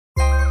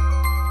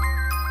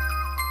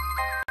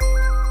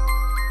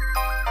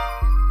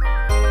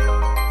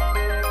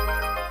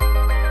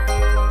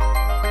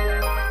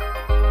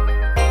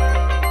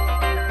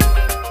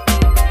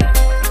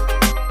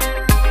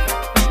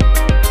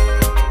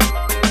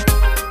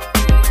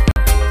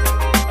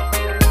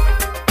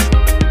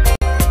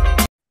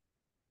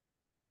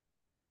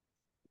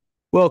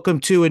Welcome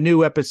to a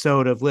new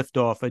episode of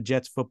Liftoff, a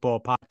Jets football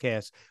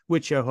podcast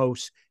with your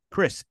hosts,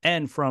 Chris,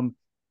 and from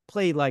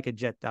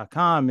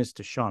PlayLikeAJet.com,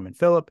 Mr. Sharman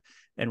Phillip.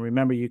 And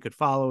remember, you could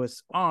follow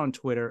us on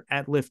Twitter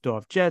at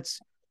LiftoffJets.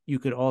 You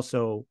could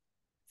also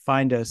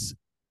find us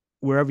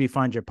wherever you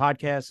find your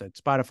podcasts at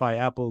Spotify,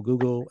 Apple,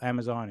 Google,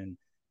 Amazon, and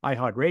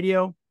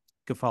iHeartRadio. You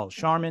can follow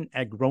Sharman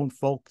at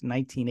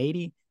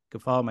GrownFolk1980. You can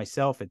follow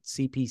myself at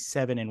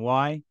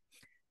CP7NY.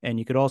 And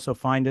you could also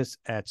find us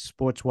at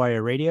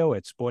SportsWire Radio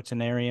at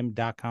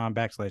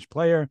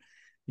sportsanarium.com/player.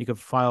 You can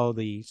follow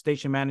the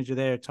station manager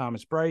there,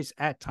 Thomas Bryce,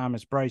 at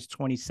Thomas Bryce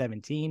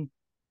 2017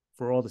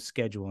 for all the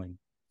scheduling.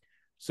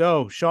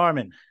 So,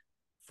 Sharman,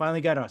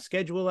 finally got our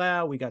schedule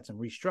out. We got some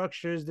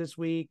restructures this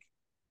week.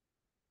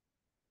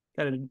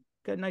 Got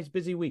a nice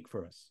busy week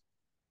for us.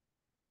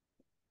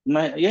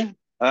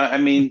 I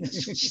mean,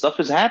 stuff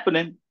is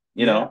happening.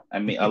 Yeah. I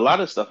mean, a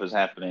lot of stuff is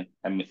happening.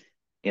 I mean,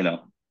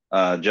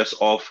 just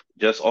off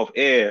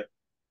air,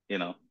 you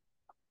know,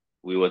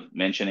 we were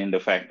mentioning the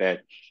fact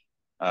that,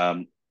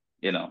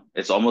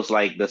 it's almost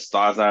like the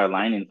stars are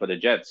aligning for the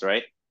Jets,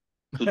 right?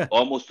 To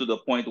almost to the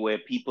point where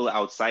people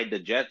outside the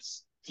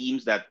Jets,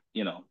 teams that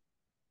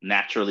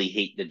naturally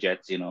hate the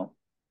Jets,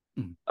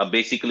 are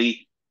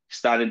basically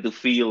starting to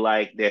feel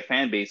like their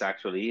fan base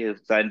actually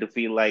is starting to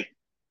feel like,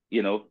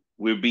 the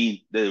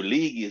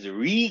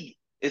league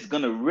is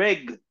gonna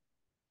rig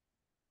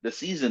the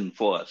season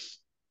for us.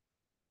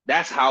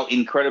 That's how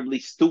incredibly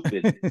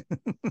stupid,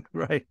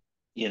 Right.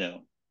 you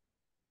know,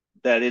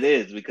 that it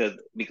is because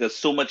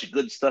so much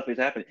good stuff is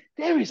happening.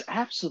 There is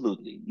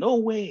absolutely no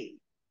way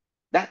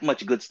that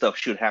much good stuff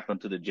should happen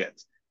to the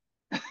Jets.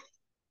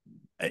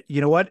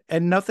 You know what?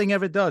 And nothing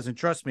ever does. And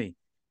trust me,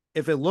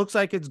 if it looks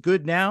like it's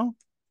good now,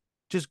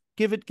 just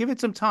give it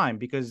some time,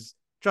 because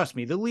trust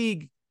me, the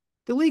league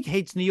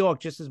hates New York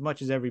just as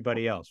much as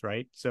everybody else,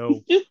 right?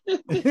 So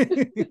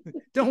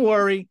don't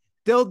worry.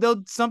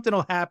 They'll something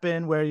will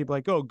happen where you're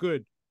like, oh,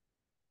 good.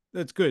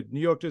 That's good. New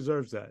York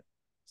deserves that.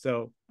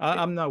 So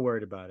I'm not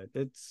worried about it.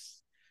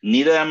 It's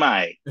Neither am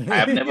I. I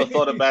have never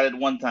thought about it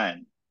one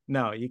time,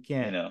 no, you you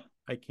can't. know,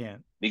 I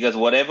can't. because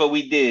whatever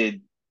we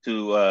did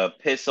to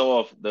piss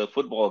off the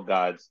football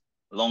gods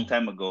a long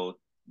time ago,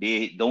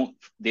 they don't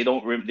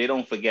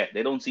forget.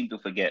 They don't seem to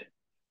forget,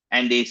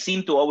 and they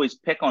seem to always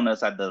pick on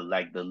us at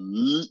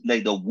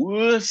the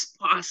worst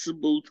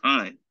possible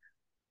time.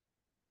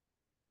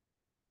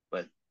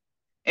 But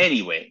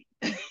anyway,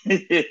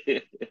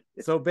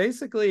 So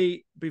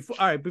basically,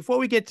 before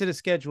we get to the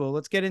schedule,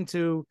 let's get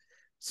into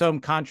some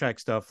contract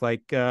stuff.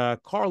 Like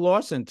Carl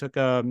Lawson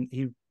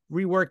he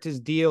reworked his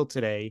deal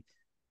today.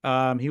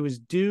 He was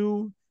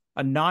due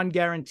a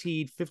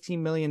non-guaranteed $15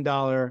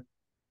 million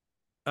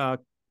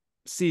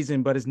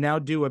season, but is now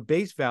due a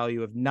base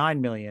value of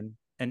 9 million,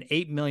 and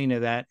 8 million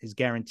of that is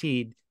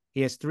guaranteed.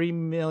 He has 3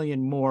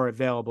 million more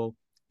available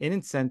in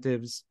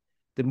incentives.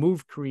 The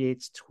move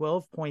creates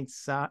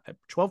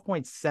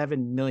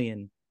 12.7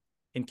 million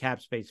in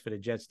cap space for the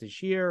Jets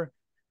this year.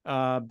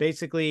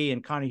 Basically,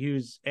 and Connor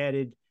Hughes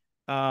added,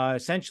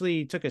 essentially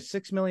he took a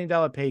 $6 million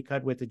pay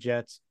cut with the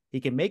Jets. He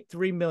can make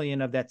 3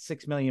 million of that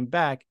 6 million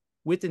back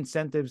with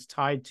incentives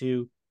tied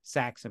to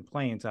sacks and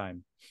playing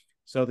time.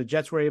 So the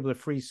Jets were able to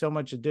free so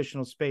much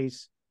additional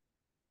space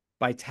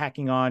by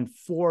tacking on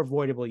 4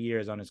 avoidable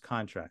years on his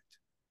contract.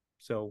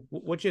 So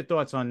what's your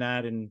thoughts on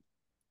that, and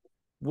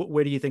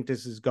where do you think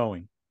this is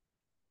going?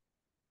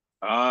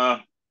 uh,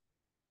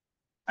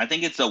 I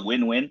think it's a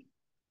win-win.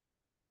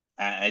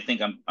 I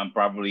think I'm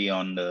probably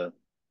on the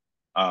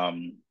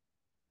um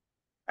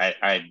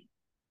I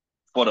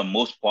for the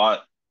most part,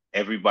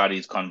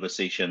 everybody's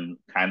conversation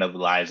kind of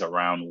lies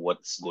around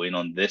what's going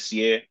on this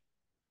year,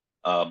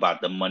 about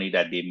the money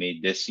that they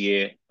made this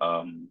year,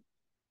 and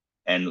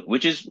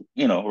which is,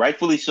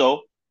 rightfully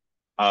so,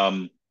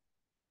 um,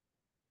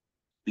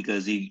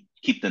 because he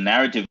keep the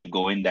narrative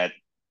going that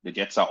the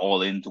Jets are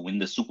all in to win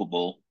the Super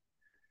Bowl,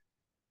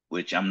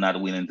 which I'm not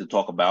willing to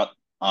talk about.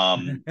 Oh,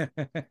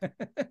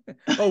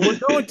 we're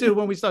going to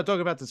when we start talking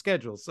about the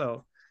schedule.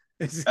 So,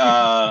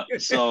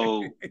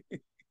 so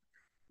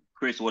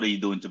Chris, what are you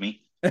doing to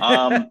me?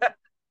 I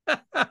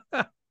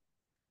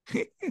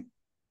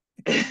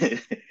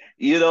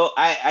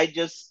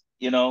just,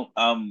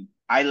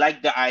 I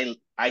like the I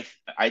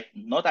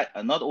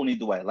not only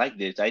do I like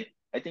this, I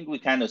think we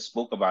kind of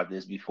spoke about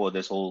this before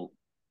the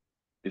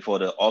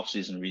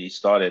offseason really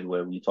started,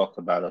 where we talked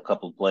about a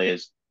couple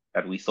players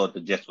that we thought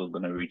the Jets were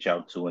going to reach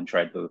out to and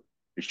try to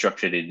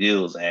restructure their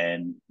deals,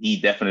 and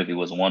he definitely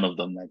was one of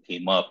them that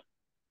came up.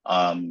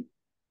 Um,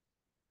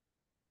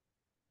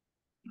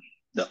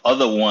 the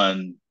other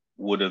one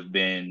would have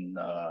been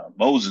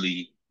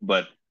Mosley,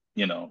 but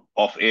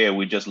off air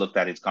we just looked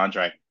at his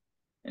contract,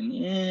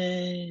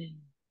 and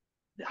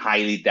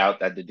highly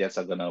doubt that the Jets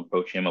are going to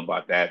approach him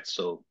about that.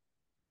 So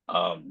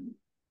um,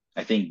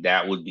 I think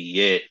that would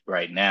be it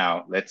right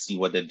now. Let's see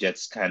what the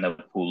Jets kind of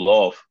pull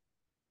off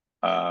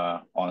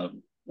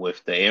on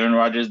with the Aaron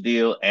Rodgers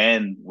deal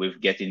and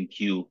with getting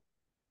Q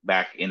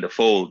back in the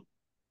fold.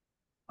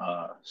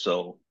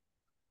 So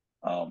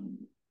um,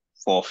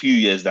 for a few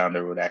years down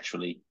the road,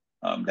 actually.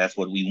 That's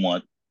what we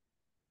want.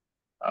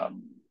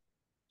 Um,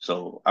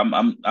 so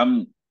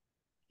I'm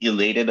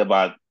elated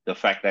about the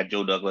fact that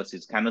Joe Douglas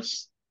is kind of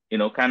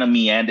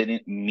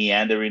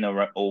meandering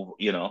around, over,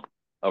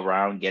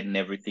 around getting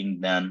everything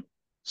done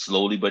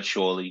slowly but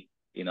surely.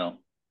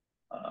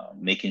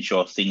 Making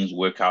sure things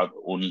work out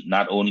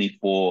not only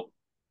for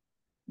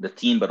the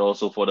team but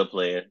also for the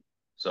player.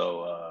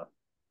 So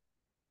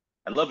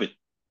I love it.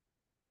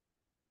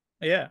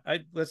 Yeah, I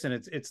listen.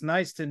 It's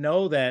nice to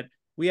know that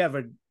we have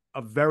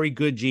a very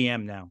good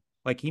GM now.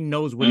 Like he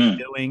knows what he's Mm,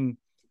 doing.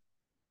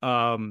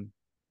 Um,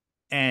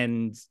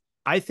 and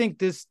I think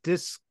this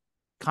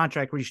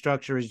contract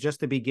restructure is just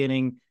the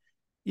beginning.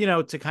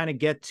 To kind of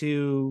get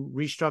to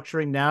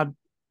restructuring. Now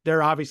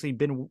they're obviously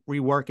been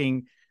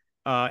reworking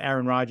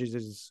Aaron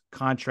Rodgers'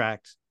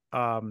 contract.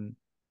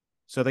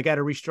 So they got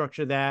to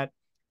restructure that,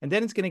 and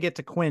then it's going to get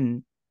to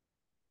Quinn.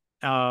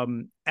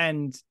 And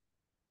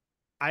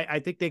I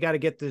think they got to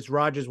get this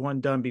Rodgers one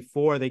done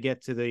before they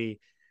get to the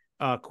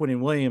Quinn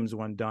and Williams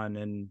one done.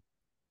 And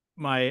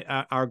my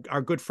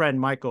our good friend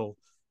Michael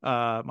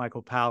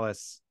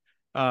Palace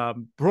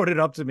brought it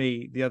up to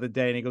me the other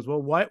day, and he goes,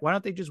 "Well, why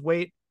don't they just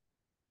wait?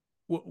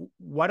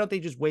 Why don't they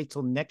just wait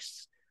till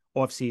next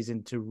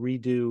offseason to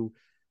redo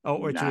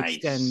or to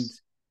extend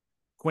nice.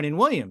 Quinn and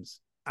Williams?"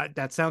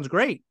 That sounds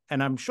great,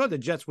 and I'm sure the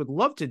Jets would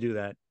love to do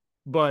that,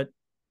 but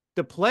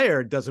the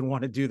player doesn't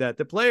want to do that.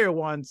 The player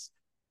wants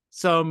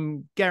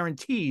some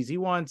guarantees. He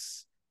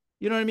wants,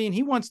 you know what I mean?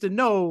 He wants to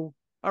know,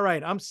 all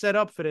right, I'm set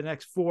up for the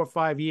next 4 or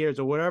 5 years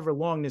or whatever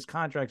long this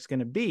contract's going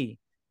to be.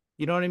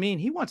 You know what I mean?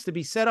 He wants to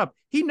be set up.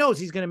 He knows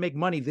he's going to make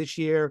money this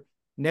year,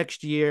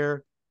 next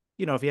year.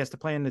 If he has to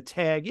play in the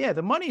tag, yeah,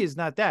 the money is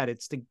not that.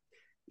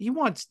 He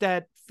wants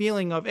that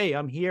feeling of, hey,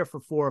 I'm here for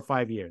 4 or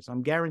 5 years.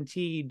 I'm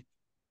guaranteed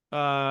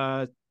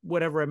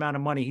whatever amount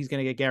of money he's going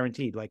to get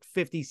guaranteed, like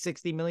 50,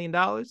 $60 million.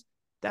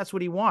 That's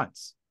what he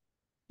wants.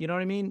 You know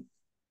what I mean?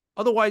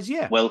 Otherwise,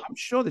 yeah, Well, I'm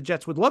sure the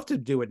Jets would love to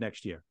do it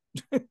next year.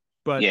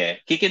 But yeah,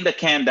 kicking the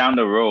can down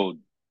the road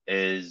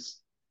is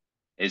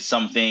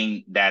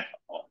something that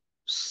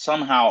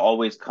somehow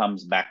always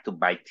comes back to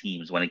bite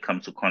teams when it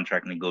comes to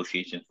contract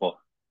negotiation for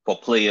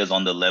players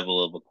on the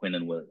level of a Quinn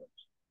and Williams.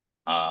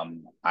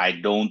 I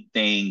don't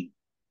think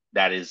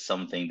that is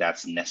something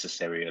that's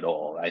necessary at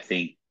all. I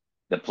think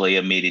the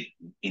player made it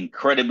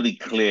incredibly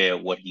clear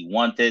what he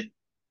wanted.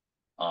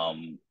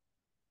 Um,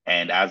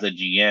 and as a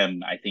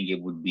GM, I think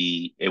it would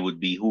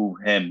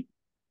behoove him,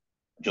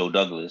 Joe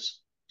Douglas,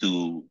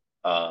 to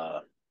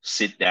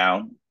sit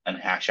down and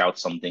hash out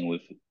something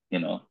with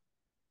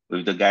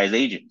the guy's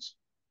agents.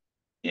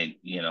 And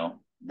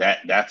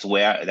that's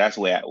where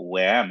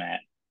I'm at.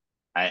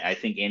 I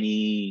think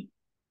any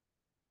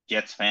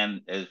Jets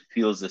fan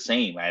feels the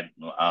same. I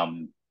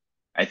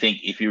think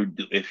if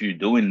you're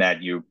doing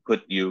that,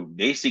 you're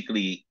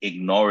basically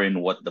ignoring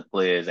what the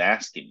player is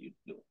asking you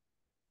to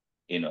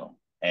do.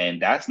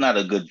 And that's not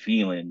a good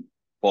feeling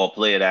for a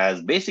player that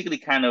has basically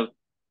kind of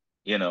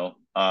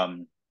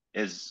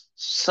is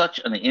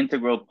such an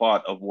integral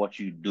part of what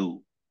you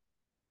do.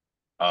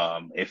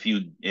 If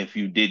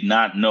you did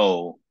not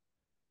know,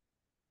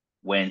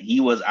 when he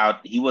was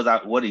out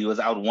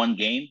one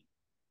game,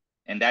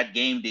 and that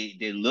game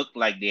they looked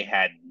like they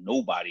had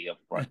nobody up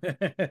front.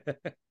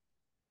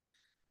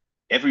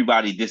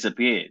 Everybody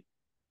disappeared.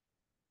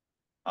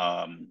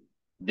 Um,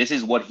 this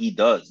is what he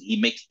does. He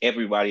makes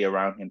everybody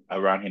around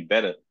him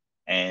better.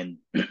 And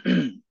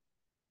you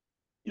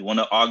want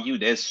to argue?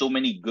 There's so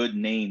many good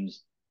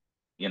names,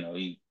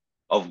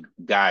 of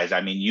guys.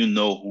 I mean,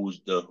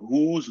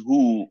 who's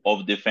who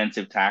of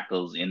defensive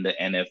tackles in the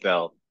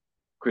NFL.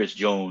 Chris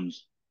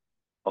Jones,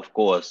 of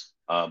course,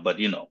 but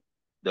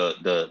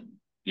the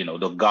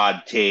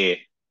god tier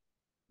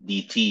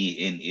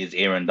DT is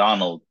Aaron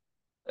Donald.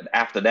 And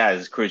after that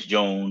is Chris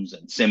Jones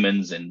and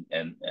Simmons and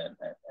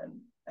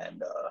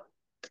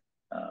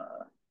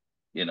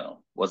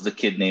what's the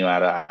kid name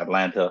out of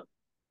Atlanta?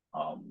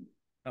 Um,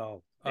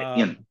 oh,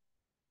 you know,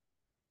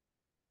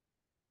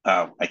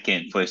 I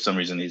can't, for some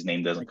reason his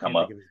name I doesn't come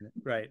can't think up. of his name.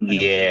 Right.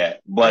 Yeah, I know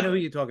but who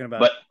you're talking about.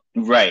 but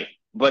right.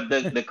 But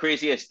the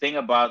craziest thing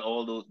about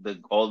all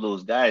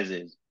those guys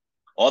is,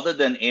 other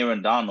than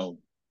Aaron Donald,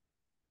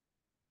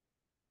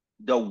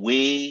 the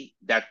way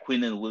that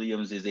Quinn and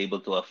Williams is able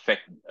to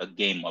affect a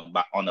game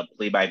on a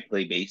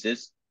play-by-play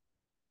basis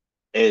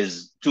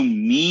is, to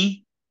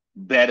me,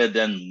 better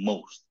than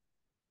most.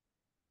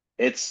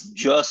 It's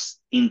just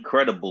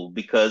incredible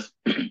because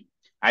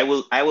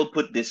I'll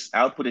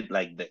put it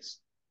like this.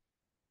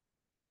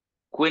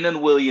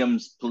 Quinn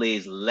Williams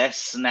plays less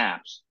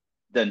snaps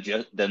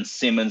than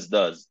Simmons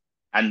does.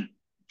 And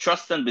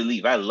trust and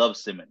believe, I love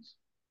Simmons.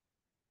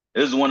 It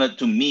was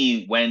to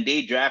me, when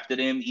they drafted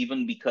him,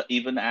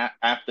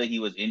 after he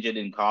was injured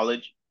in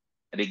college,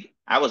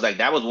 I was like,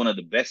 that was one of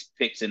the best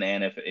picks in the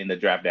NFL in the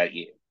draft that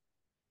year,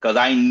 because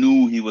I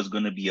knew he was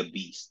going to be a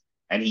beast,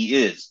 and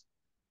he is.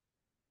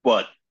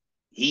 But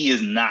he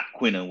is not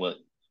Quinn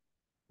Williams.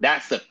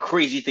 That's the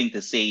crazy thing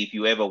to say if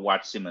you ever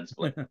watch Simmons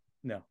play.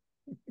 No.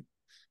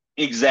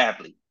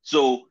 Exactly.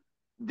 So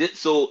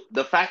So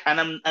the fact,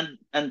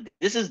 and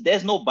this is,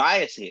 there's no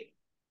bias here.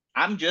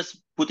 I'm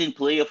just putting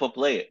player for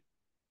player.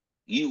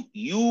 You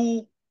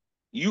you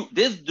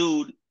this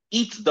dude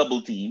eats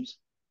double teams,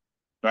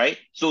 right?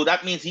 So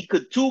that means he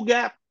could two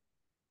gap,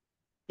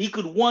 he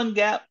could one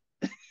gap,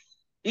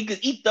 he could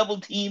eat double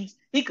teams,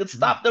 he could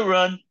stop the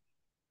run,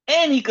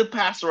 and he could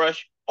pass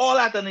rush all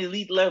at an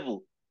elite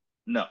level.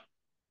 No.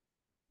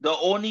 The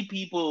only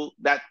people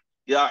that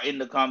are in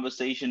the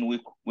conversation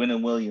with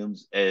Quinn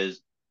Williams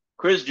is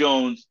Chris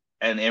Jones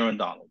and Aaron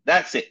Donald.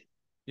 That's it.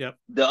 Yep.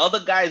 The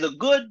other guys are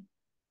good.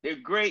 They're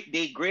great.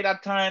 They're great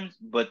at times,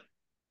 but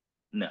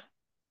no.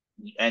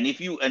 And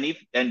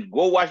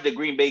go watch the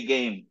Green Bay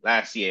game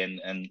last year,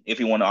 and if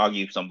you want to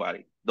argue with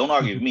somebody, don't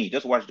argue with me.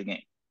 Just watch the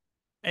game.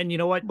 And you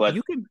know what? But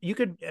you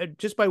could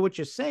just by what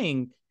you're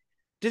saying,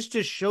 this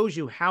just shows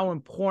you how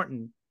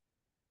important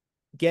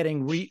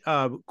getting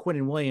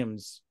Quinn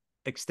Williams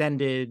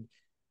extended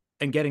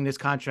and getting this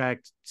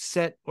contract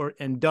set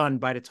and done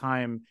by the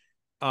time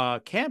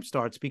camp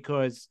starts,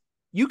 because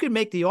you can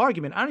make the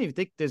argument. I don't even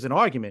think there's an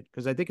argument,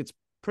 because I think it's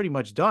pretty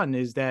much done,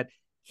 is that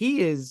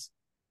he is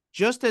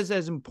just as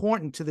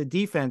important to the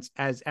defense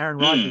as Aaron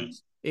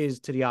Rodgers is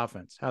to the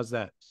offense. How's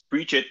that?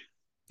 Preach it.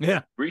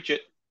 Yeah. Preach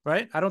it.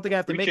 Right? I don't think I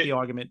have to make the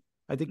argument.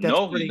 I think that's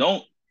you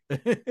don't.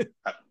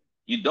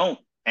 You don't.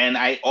 And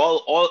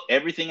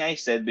everything I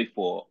said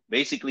before,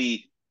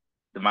 basically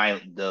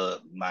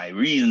my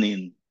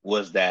reasoning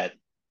was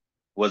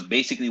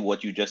basically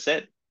what you just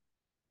said.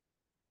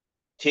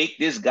 Take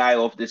this guy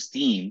off this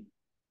team,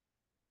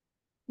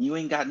 you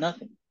ain't got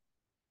nothing.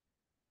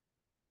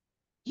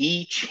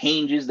 He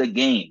changes the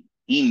game.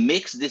 He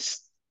makes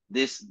this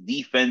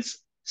defense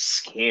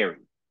scary.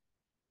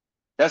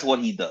 That's what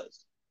he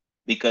does.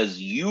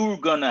 Because you're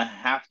gonna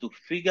have to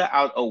figure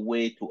out a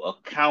way to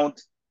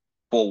account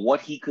for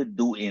what he could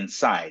do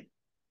inside,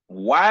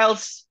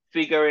 whilst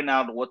figuring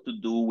out what to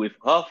do with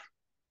Huff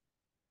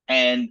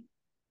and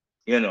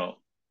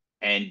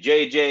and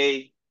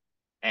JJ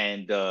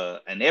and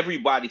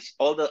everybody,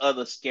 all the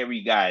other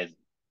scary guys,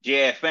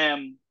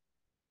 JFM.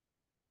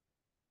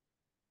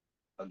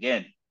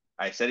 Again,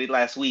 I said it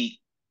last week.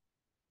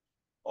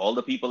 All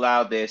the people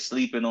out there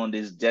sleeping on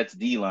this Jets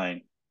D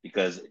line,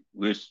 because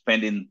we're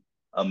spending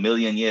a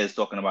million years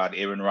talking about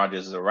Aaron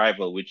Rodgers'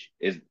 arrival, which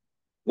is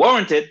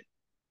warranted.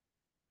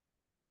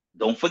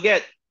 Don't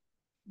forget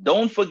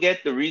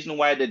the reason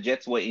why the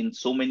Jets were in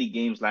so many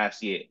games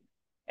last year.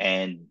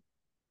 And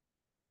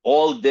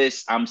all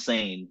this I'm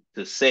saying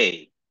to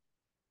say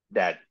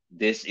that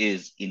this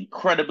is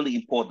incredibly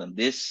important.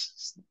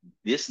 This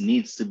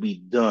needs to be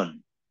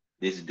done.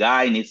 This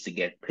guy needs to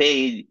get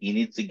paid. He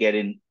needs to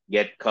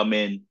come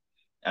in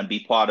and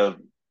be part of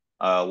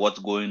what's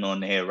going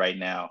on here right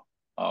now.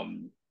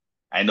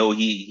 I know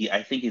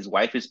I think his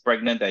wife is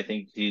pregnant. I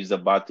think she's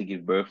about to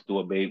give birth to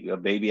a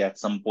baby at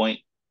some point.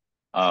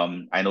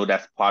 I know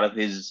that's part of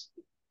his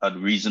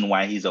reason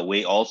why he's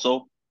away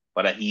also,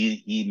 but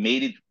he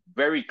made it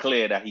very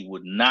clear that he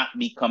would not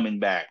be coming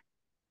back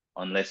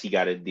unless he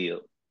got a deal,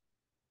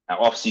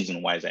 off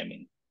season wise. I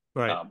mean,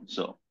 right.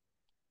 So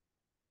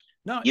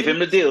no, give him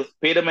the deal,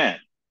 pay the man.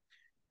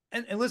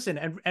 And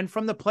listen, and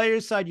from the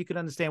player's side, you can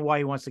understand why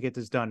he wants to get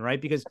this done,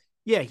 right? Because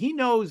he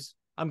knows,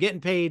 I'm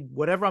getting paid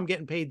whatever I'm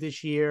getting paid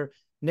this year.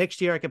 Next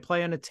year I can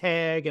play on a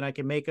tag and I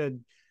can make a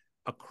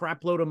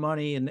crap load of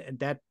money, and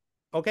that,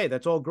 okay,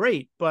 that's all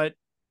great. But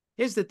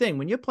here's the thing: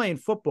 when you're playing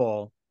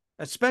football,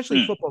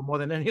 especially football more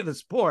than any other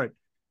sport,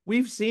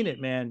 we've seen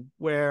it, man,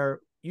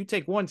 where you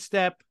take one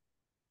step,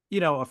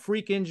 a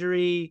freak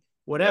injury,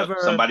 whatever.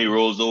 Yep, somebody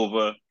rolls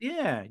over.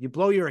 Yeah, you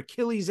blow your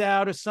Achilles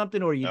out or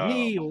something, or your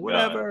knee or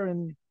whatever. God.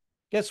 And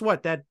guess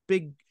what? That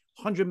big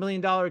 $100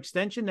 million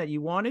extension that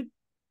you wanted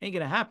ain't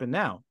going to happen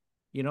now.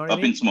 You know what I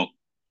mean? Up in smoke.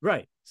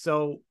 Right.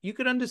 So you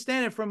could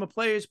understand it from a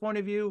player's point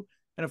of view.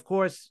 And of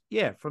course,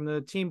 from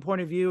the team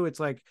point of view, it's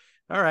like,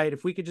 all right,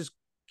 if we could just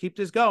keep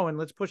this going,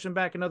 let's push them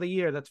back another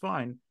year. That's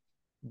fine.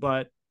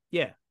 But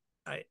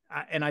I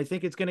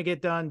think it's going to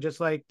get done, just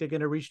like they're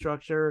going to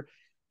restructure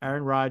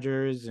Aaron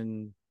Rodgers,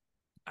 and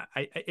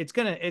it's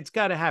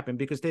got to happen,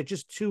 because they're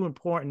just too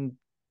important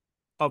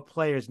of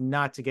players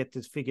not to get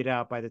this figured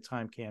out by the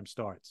time camp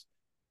starts.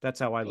 That's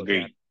how I look at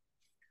it.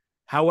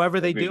 However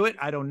they do it,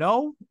 I don't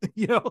know.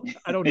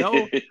 I don't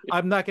know.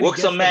 I'm not going to work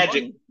some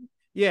magic.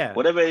 Yeah.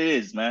 Whatever it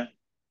is, man.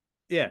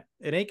 Yeah.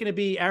 It ain't going to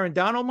be Aaron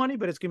Donald money,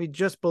 but it's going to be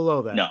just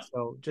below that. No.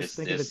 So just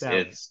think of it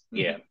that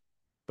way.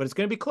 But it's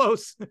going to be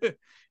close.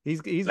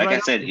 He's like right, I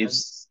said,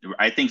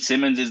 I think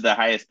Simmons is the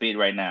highest paid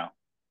right now.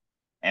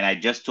 And I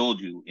just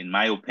told you, in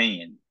my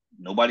opinion,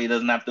 nobody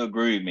doesn't have to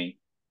agree with me.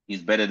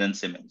 He's better than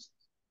Simmons.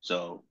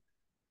 So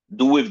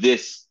do with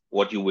this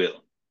what you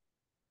will.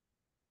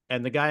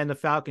 And the guy in the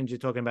Falcons you're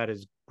talking about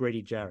is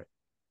Grady Jarrett.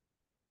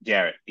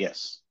 Jarrett,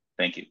 yes.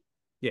 Thank you.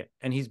 Yeah,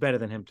 and he's better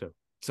than him too.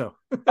 So.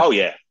 Oh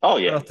yeah. I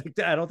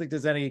don't think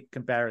there's any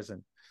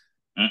comparison.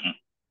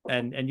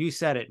 And you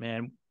said it,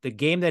 man. The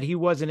game that he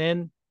wasn't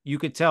in, you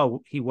could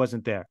tell he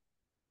wasn't there.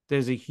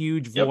 There's a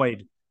huge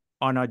void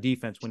on our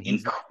defense when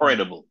he's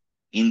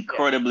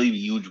incredibly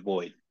huge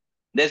void.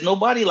 There's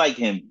nobody like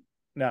him.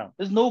 No.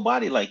 There's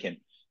nobody like him.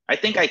 I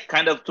think I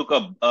kind of took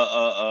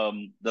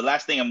the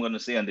last thing I'm going to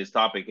say on this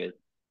topic is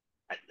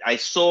I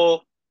saw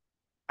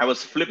I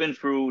was flipping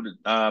through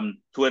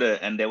Twitter,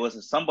 and there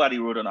was somebody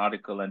wrote an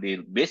article, and they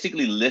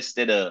basically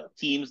listed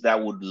teams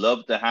that would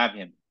love to have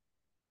him.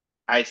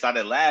 I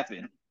started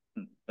laughing.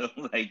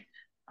 Like,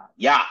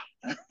 yeah,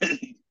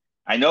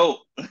 I know.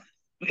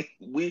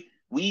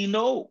 We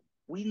know.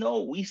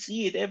 We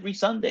see it every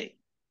Sunday.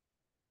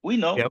 We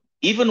know. Yep.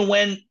 Even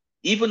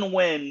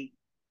when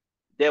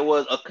there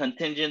was a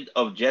contingent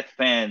of Jet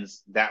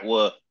fans that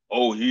were,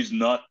 oh, he's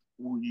not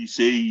who you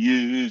say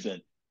he is,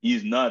 and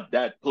he's not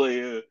that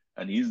player,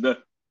 and he's not.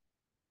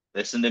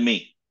 Listen to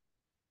me.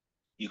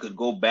 You could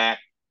go back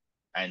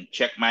and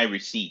check my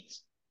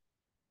receipts.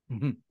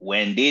 Mm-hmm.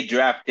 When they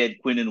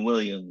drafted Quinnen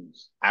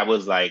Williams, I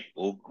was like,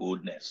 oh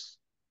goodness.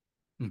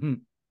 Mm-hmm.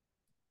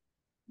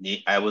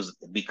 I was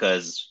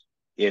because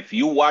if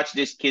you watch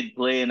this kid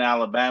play in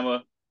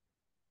Alabama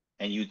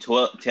and you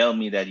tell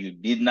me that you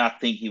did not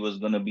think he was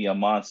going to be a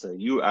monster,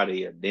 you're out of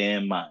your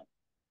damn mind.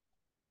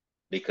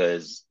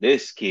 Because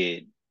this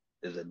kid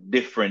is a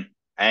different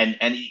and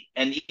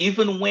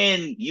even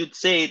when you'd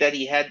say that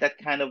he had that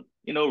kind of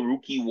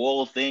rookie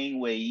wall thing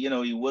where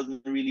he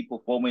wasn't really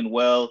performing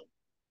well,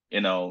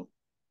 you know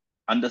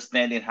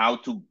understanding how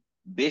to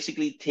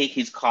basically take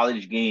his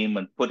college game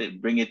and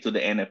bring it to the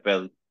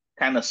NFL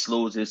kind of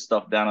slows his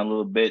stuff down a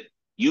little bit.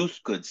 You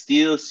could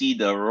still see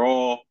the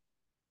raw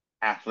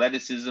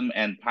athleticism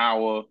and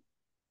power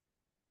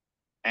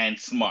and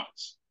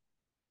smarts,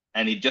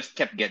 and it just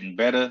kept getting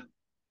better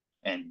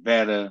and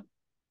better.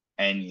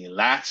 And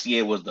last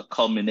year was the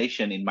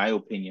culmination, in my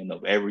opinion,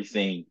 of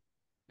everything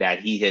that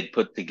he had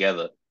put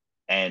together.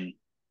 And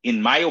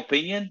in my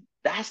opinion,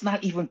 that's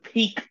not even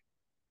peak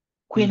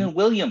Mm-hmm. Quinnen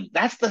Williams.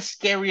 That's the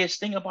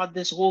scariest thing about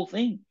this whole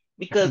thing.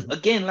 Because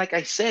again, like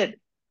I said,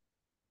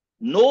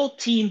 no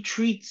team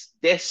treats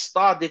their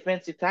star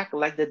defensive tackle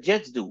like the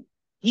Jets do.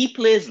 He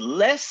plays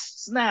less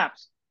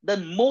snaps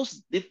than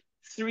most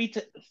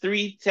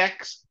three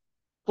techs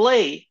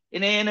play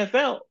in the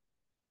NFL.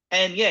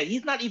 And yeah,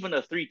 he's not even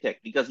a three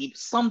tech because he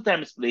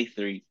sometimes plays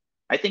three.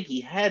 I think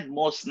he had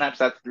more snaps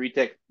at three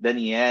tech than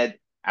he had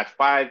at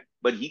five,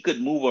 but he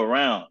could move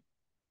around.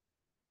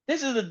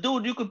 This is a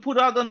dude you could put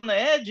out on the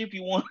edge if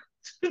you want.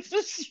 It's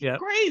just Yep.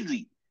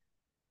 crazy.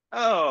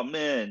 Oh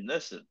man,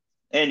 listen.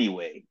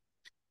 Anyway,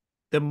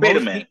 The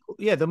Spider Man.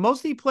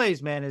 most he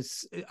plays, man,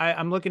 is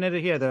I'm looking at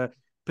it here. The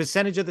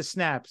percentage of the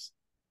snaps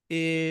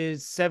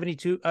is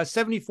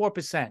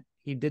 74%.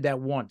 He did that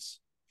once.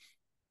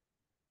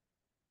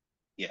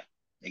 Yeah,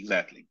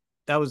 exactly.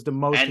 That was the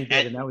most he And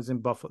did, and that was in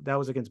Buffalo. That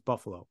was against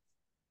Buffalo.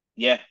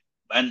 yeah,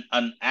 and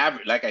on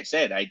average, like I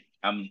said,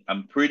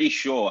 I'm pretty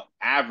sure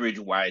average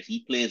wise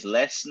he plays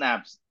less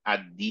snaps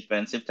at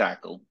defensive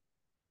tackle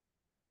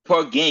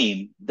per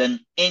game than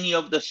any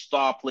of the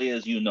star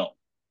players and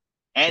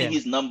Yeah.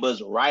 his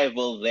numbers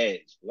rival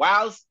theirs,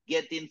 whilst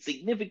getting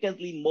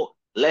significantly more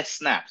less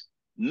snaps.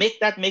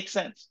 Make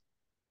sense.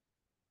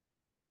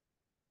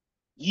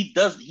 He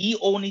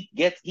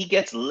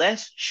gets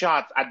less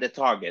shots at the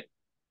target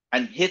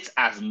and hits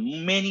as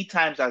many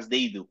times as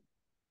they do.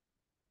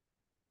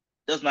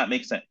 Does not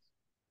make sense.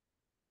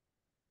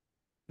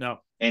 No.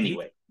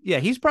 Anyway.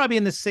 He's probably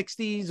in the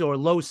 60s or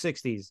low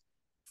 60s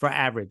for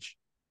average.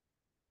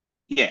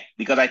 Yeah,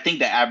 because I think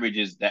the average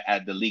is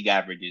the league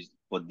averages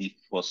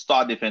for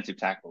star defensive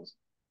tackles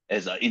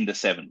is in the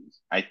 70s.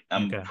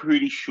 I'm Okay.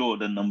 pretty sure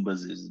the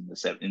numbers is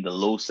in the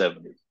low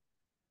 70s.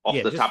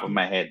 Off the top of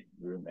my head,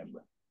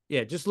 remember.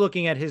 Yeah, just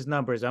looking at his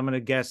numbers, I'm gonna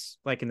guess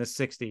like in the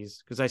 60s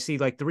because I see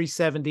like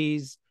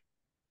 370s,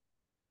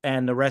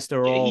 and the rest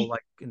are all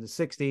like in the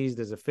 60s.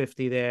 There's a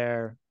 50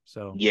 there,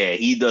 so yeah,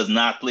 he does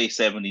not play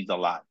 70s a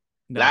lot.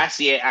 no. Last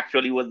year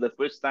actually was the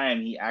first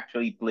time he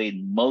actually played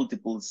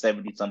multiple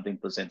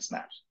 70-something%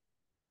 snaps.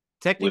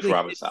 Technically, with he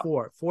Robert did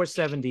Saleh.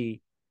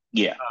 470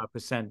 Yeah.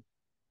 percent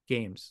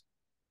games.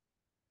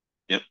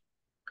 Yep.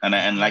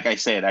 And like I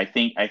said, I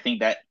think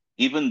that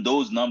even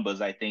those numbers,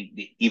 I think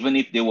even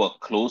if they were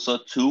closer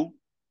to,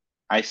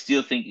 I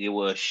still think they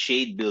were a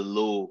shade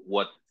below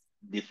what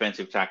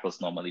defensive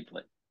tackles normally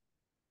play.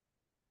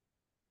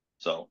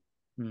 So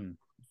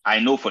I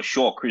know for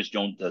sure Chris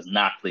Jones does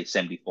not play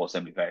 74,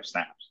 75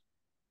 snaps.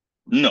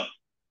 No.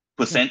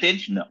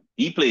 Percentage? No.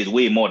 He plays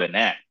way more than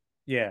that.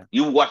 Yeah.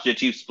 You watch the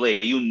Chiefs play,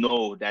 you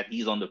know that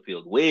he's on the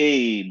field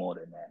way more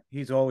than that.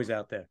 He's always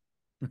out there.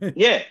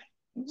 Yeah,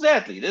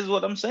 exactly. This is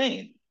what I'm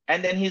saying.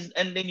 And then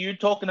you're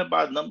talking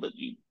about numbers.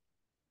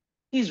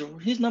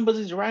 His numbers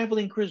is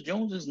rivaling Chris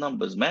Jones's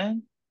numbers,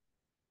 man.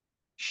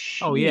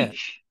 Oh yeah.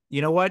 Sheesh.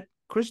 You know what?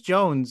 Chris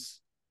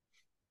Jones,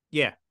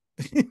 yeah.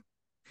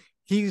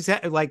 He's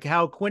like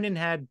how Quinnen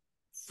had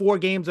 4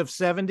 games of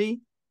 70.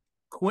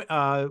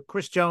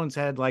 Chris Jones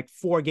had like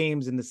 4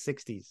 games in the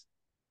 60s.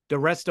 The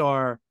rest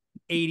are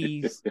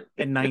 80s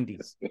and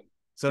 90s.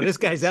 So this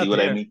guy's out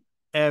there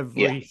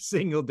every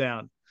single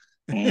down,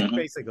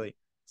 basically.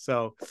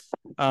 So,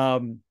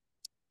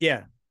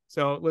 yeah.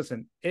 So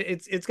listen,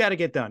 it's got to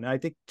get done. I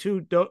think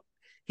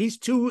He's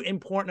too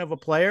important of a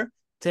player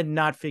to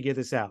not figure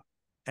this out.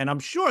 And I'm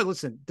sure,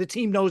 listen, the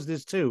team knows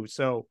this too.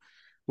 So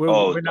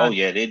we're not,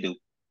 yeah, they do.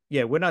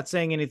 yeah, we're not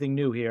saying anything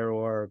new here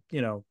or,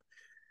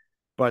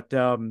 but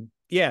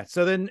yeah.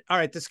 So then, all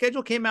right, the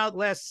schedule came out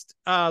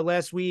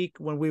last week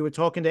when we were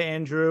talking to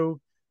Andrew.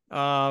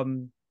 What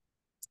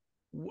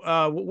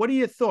are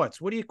your thoughts?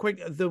 What do you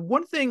quick? The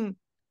one thing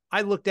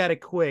I looked at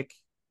it quick.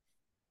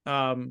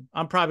 I'm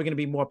probably going to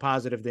be more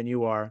positive than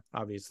you are,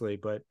 obviously,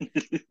 but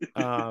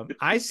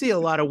I see a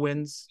lot of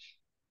wins.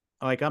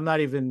 Like I'm not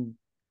even.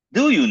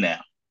 Do you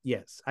now?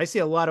 Yes, I see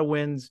a lot of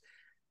wins.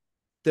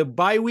 The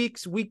bye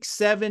weeks, week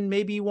 7,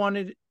 maybe you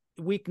wanted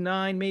week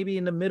 9, maybe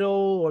in the middle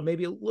or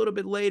maybe a little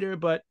bit later,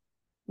 but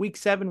week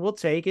 7, we'll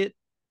take it.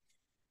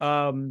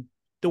 The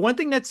one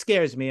thing that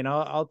scares me, and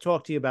I'll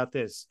talk to you about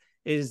this,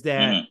 is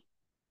that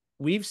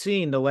we've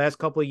seen the last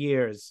couple of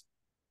years,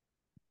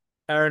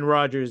 Aaron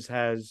Rodgers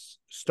has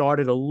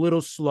started a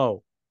little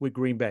slow with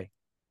Green Bay.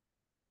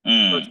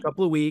 First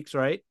couple of weeks,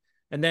 right?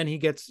 And then he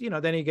gets,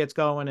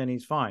 going and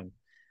he's fine.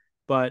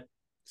 But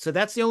so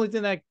that's the only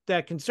thing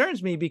that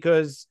concerns me,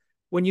 because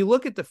when you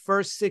look at the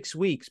first 6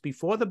 weeks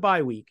before the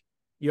bye week,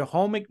 we're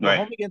home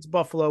against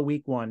Buffalo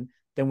week 1,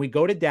 then we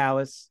go to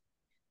Dallas,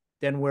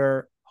 then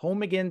we're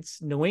home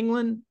against New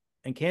England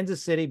and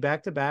Kansas City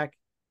back to back,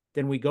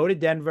 then we go to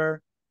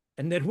Denver,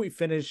 and then we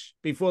finish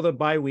before the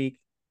bye week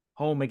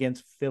home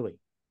against Philly.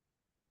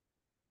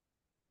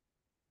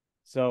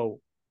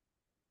 So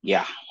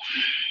yeah,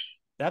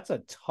 that's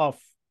a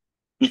tough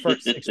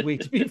first 6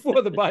 weeks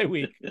before the bye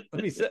week.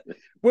 Let me say,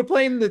 we're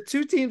playing the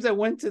 2 teams that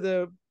went to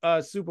the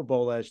Super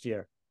Bowl last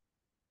year.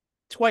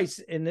 Twice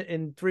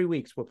in 3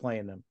 weeks we're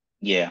playing them.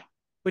 Yeah,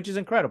 which is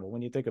incredible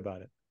when you think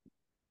about it.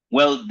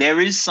 Well, there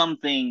is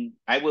something.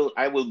 I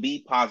will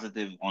be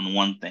positive on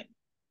one thing.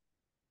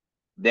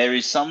 There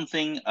is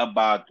something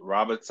about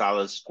Robert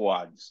Saleh's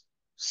squads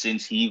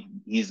since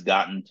he's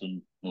gotten to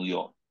New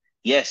York.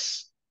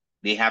 Yes,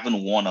 they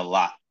haven't won a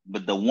lot,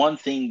 but the one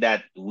thing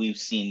that we've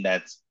seen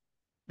that's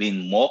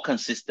been more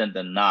consistent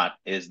than not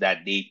is that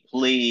they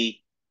play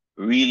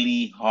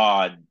really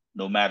hard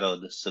no matter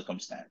the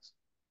circumstance.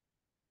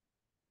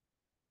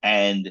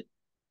 And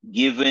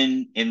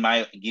given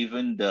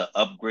the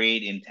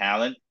upgrade in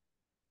talent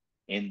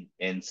in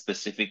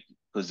specific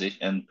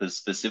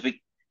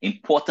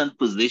important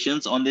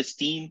positions on this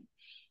team,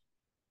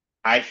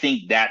 I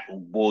think that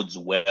bodes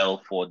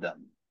well for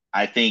them.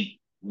 I think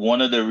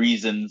one of the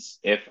reasons,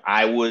 if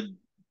I would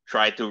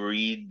try to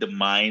read the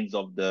minds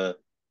of the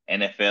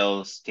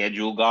NFL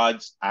schedule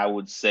gods, I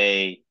would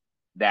say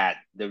that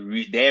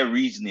their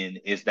reasoning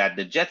is that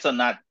the Jets are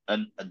not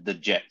the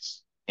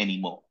Jets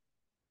anymore.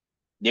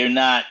 They're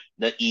not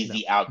the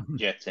easy out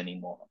Jets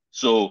anymore.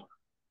 So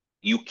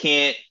you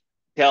can't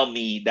tell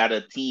me that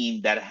a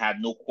team that had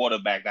no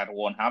quarterback that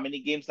won how many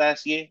games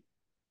last year?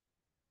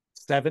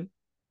 7.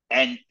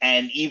 And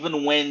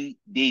even when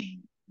they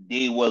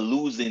were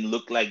losing,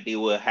 looked like they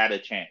had a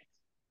chance.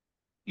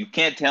 You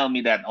can't tell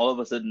me that all of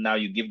a sudden now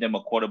you give them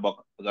a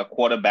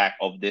quarterback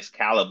of this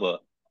caliber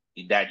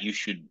that you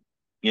should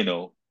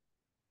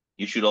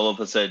all of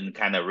a sudden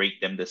kind of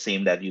rate them the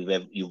same that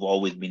you've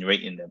always been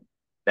rating them.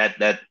 That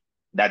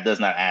does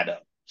not add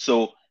up.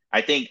 So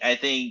I think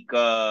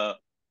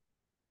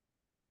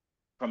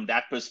from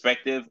that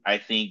perspective, I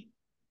think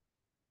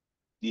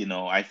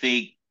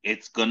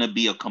it's gonna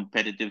be a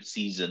competitive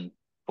season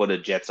for the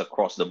Jets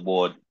across the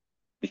board,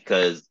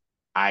 because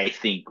I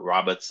think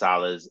Robert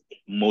Saleh's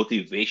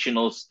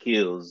motivational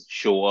skills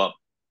show up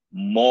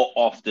more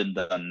often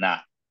than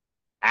not.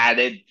 Add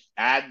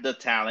the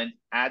talent,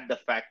 add the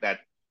fact that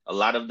a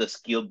lot of the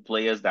skilled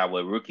players that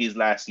were rookies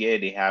last year,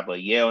 they have a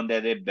year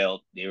under their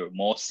belt. They're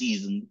more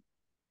seasoned.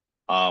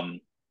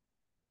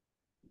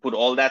 Put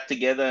all that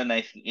together, and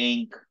I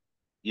think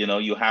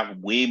you have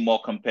way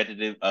more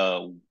competitive,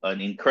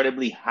 an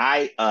incredibly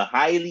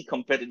highly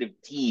competitive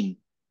team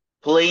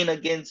playing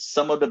against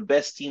some of the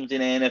best teams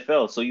in the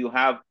NFL. So you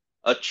have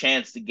a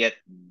chance to get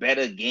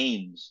better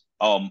games,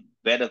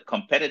 better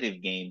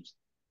competitive games.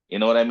 You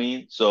know what I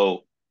mean?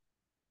 So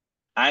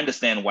I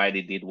understand why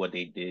they did what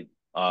they did.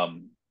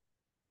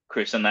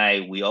 Chris and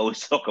I, we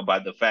always talk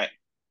about the fact,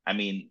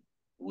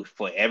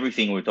 for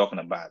everything we're talking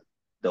about,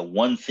 the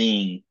one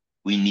thing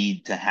we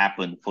need to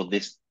happen for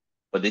this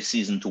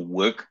season to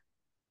work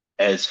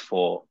is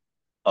for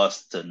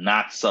us to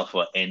not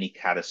suffer any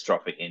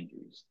catastrophic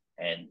injuries.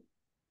 And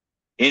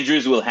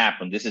injuries will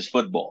happen. This is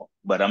football,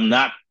 but I'm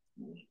not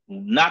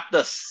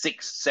the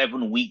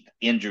 6-7 week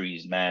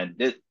injuries, man.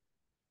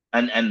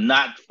 And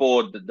not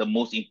for the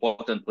most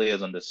important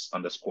players on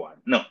the squad.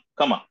 No,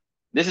 come on.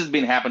 This has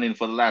been happening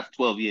for the last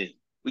 12 years.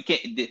 We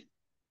can't.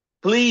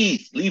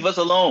 Please leave us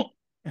alone.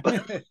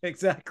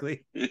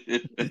 Exactly.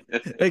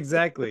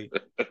 Exactly.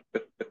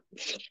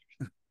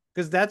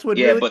 Because that's what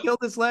really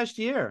killed us last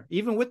year.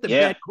 Even with the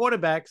bad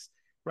quarterbacks,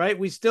 right?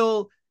 We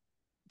still,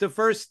 the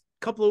first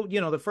couple of,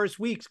 the first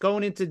weeks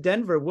going into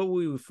Denver, what were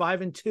we,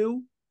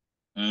 5-2?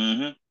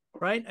 Mm-hmm.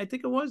 Right? I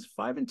think it was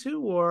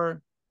 5-2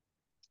 or.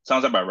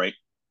 Sounds about right.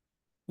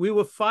 we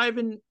were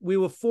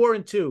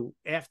 4-2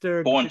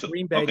 after Four and the two.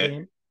 Green Bay Okay.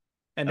 game,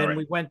 and All then right.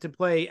 we went to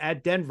play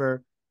at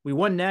Denver. We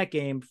won that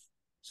game,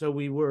 so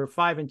we were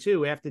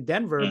 5-2 after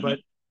Denver. Mm-hmm. But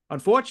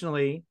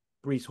unfortunately,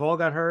 Brees Hall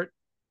got hurt,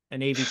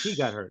 and AVT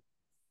got hurt.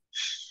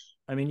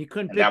 I mean, you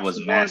couldn't And that pick was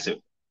two more. massive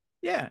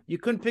Yeah, you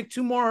couldn't pick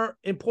two more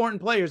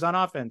important players on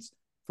offense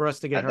for us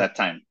to get at hurt that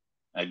time.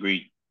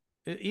 Agreed.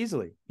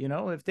 easily.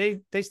 If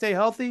they stay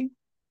healthy,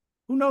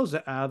 who knows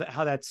how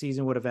that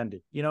season would have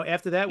ended?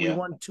 After that, we Yeah.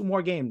 won two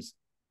more games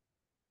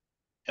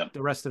Yeah.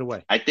 the rest of the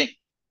way. I think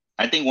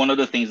one of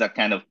the things that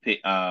kind of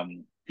piqued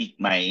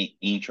my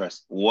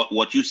interest,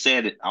 what you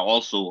said,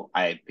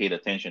 I paid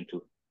attention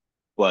to.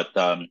 But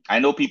I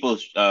know people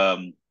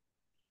treat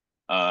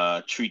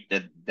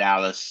the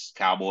Dallas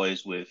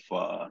Cowboys with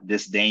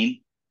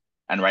disdain,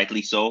 and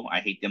rightly so. I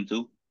hate them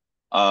too.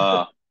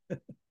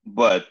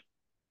 But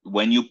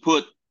when you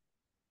put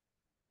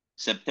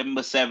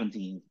September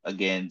 17th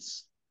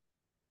against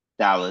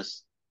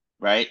Dallas,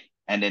 right?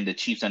 And then the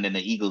Chiefs and then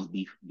the Eagles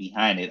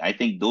behind it. I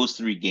think those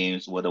three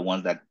games were the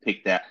ones that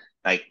picked that.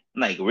 Like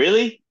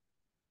really?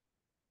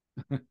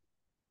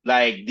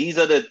 Like these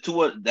are the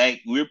two,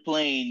 like we're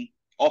playing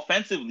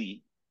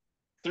offensively,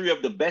 three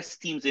of the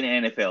best teams in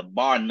the NFL,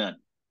 bar none,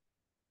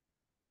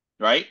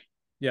 right?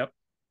 Yep.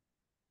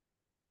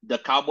 The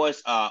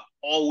Cowboys are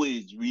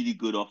always really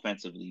good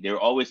offensively. They're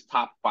always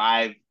top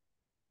five,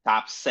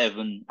 top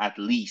seven at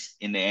least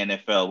in the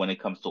NFL when it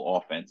comes to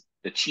offense.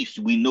 The Chiefs,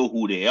 we know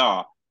who they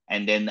are.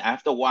 And then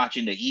after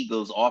watching the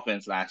Eagles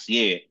offense last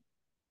year,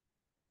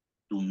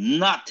 do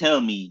not tell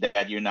me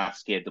that you're not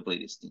scared to play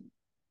this team.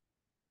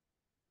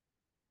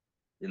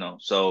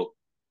 So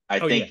I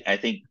Oh yeah. think I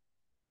think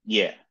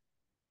yeah.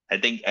 I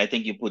think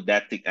you put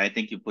that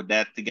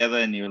together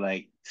and you're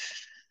like,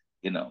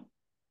 you know,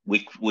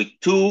 week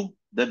two,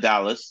 the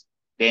Dallas,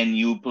 then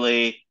you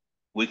play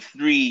week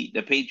three,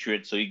 the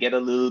Patriots. So you get a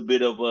little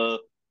bit of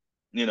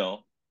you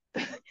know,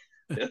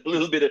 a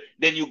little bit of,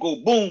 then you go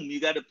boom, you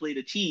got to play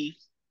the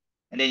Chiefs,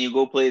 and then you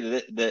go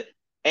play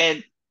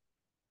and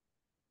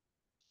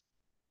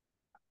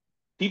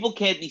people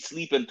can't be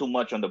sleeping too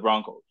much on the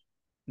Broncos,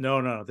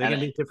 No, they're and gonna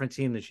be a different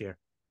team this year.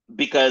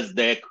 because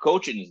their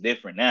coaching is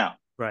different now.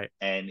 Right.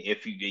 And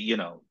if you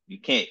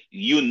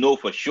can't,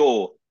 for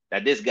sure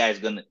that this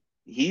guy's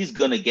he's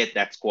gonna get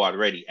that squad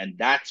ready, and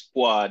that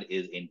squad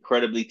is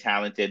incredibly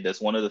talented. That's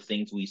one of the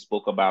things we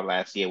spoke about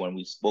last year when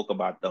we spoke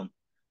about them,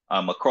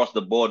 across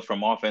the board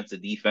from offense to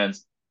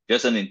defense.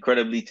 Just an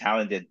incredibly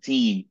talented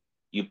team.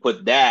 You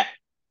put that,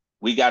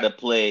 we got to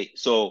play.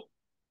 So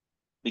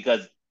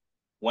because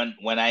when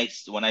I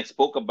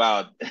spoke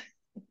about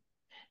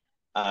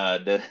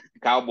the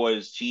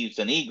Cowboys, Chiefs,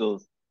 and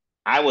Eagles,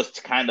 I was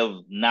kind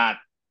of not,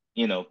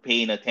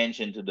 paying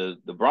attention to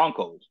the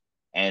Broncos,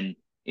 and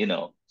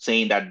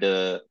saying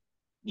that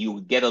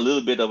you get a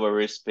little bit of a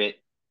respite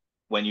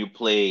when you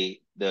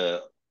play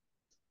the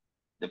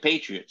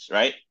Patriots,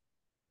 right?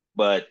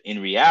 But in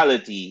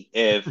reality,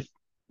 if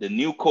the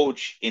new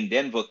coach in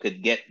Denver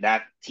could get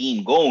that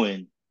team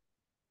going,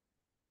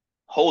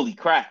 holy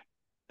crap!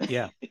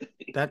 Yeah.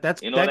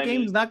 That's You know what that I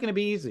game's mean? not gonna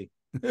be easy.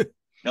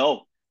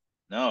 No,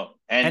 no,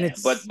 And and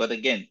but it's but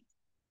again,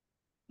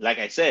 like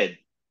I said,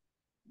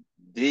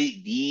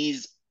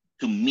 these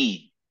to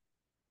me,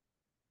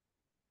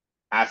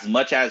 as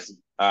much as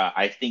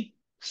I think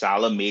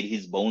Salah made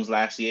his bones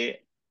last year,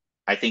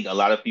 I think a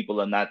lot of people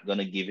are not going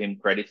to give him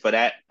credit for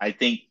that. I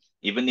think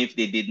even if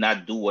they did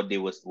not do what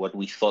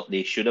we thought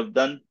they should have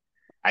done,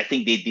 I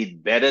think they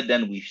did better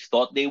than we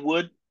thought they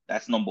would.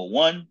 That's number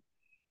one.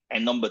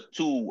 And number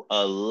two,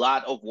 a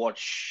lot of what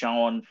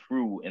shone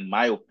through, in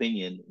my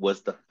opinion,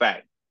 was the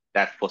fact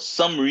that for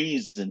some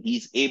reason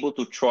he's able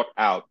to trot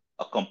out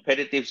a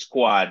competitive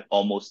squad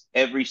almost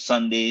every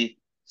Sunday,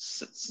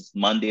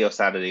 Monday or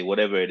Saturday,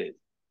 whatever it is.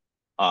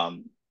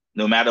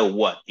 No matter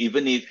what,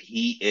 even if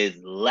he is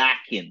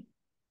lacking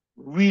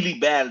really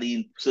badly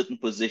in certain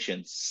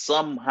positions,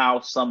 somehow,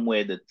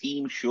 somewhere, the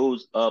team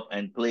shows up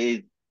and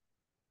plays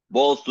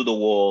balls to the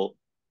wall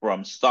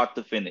from start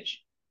to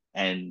finish.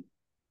 And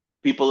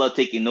people are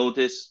taking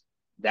notice.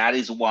 That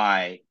is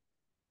why,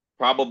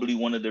 probably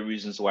one of the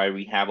reasons why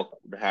we have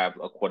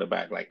a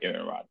quarterback like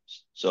Aaron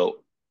Rodgers. So,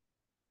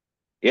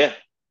 yeah.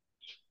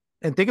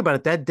 and think about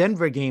it, that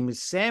Denver game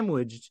is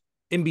sandwiched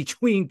in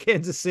between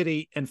Kansas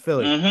City and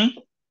Philly, Mm-hmm.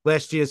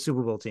 last year's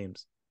Super Bowl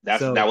teams.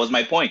 That was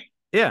my point.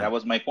 Yeah, That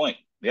was my point.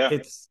 Yeah.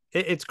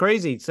 it's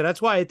crazy. So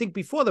that's why I think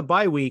before the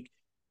bye week,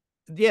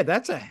 yeah,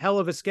 that's a hell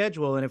of a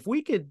schedule. And if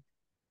we could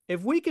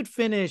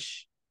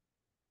finish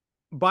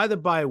by the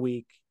bye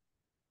week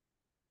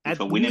With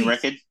at a winning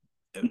least,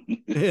 record.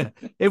 yeah,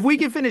 if we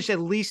can finish at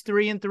least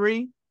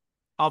 3-3,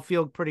 I'll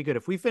feel pretty good.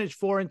 If we finish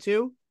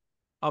 4-2,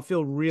 I'll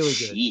feel really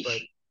good. Sheesh.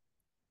 But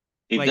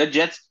If the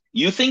Jets,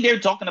 you think they're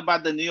talking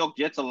about the New York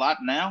Jets a lot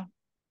now?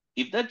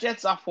 If the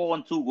Jets are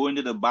 4-2 going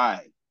to the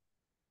bye,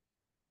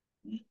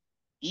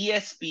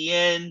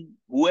 ESPN,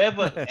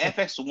 whoever,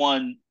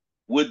 FS1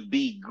 would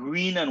be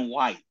green and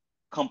white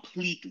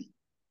completely.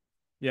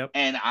 Yep.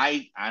 And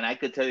I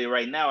could tell you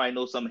right now, I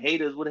know some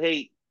haters would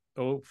hate.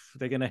 Oh,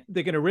 they're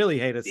gonna really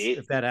hate us They,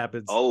 if that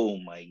happens. oh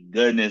my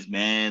goodness,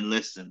 man!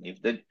 Listen,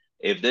 if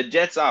the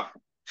Jets are,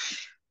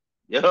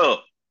 yo,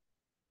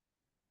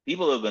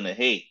 people are gonna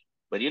hate.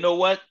 But you know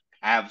what?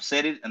 I've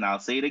said it and I'll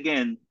say it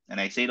again, and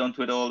I say it on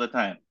Twitter all the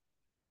time.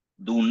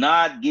 Do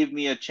not give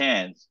me a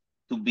chance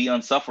to be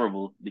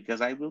unsufferable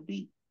because I will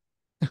be.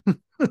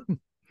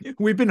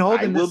 We've been I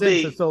holding will this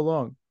in for be, so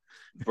long.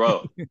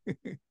 bro,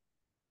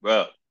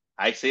 bro.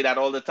 I say that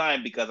all the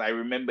time because I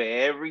remember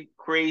every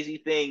crazy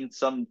thing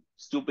some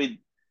stupid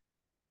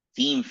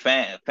team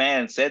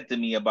fan said to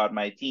me about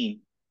my team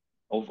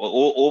over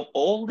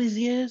all these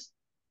years.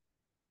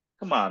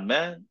 Come on,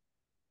 man.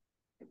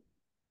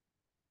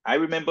 I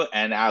remember,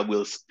 and I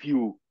will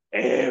spew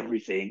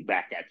everything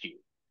back at you,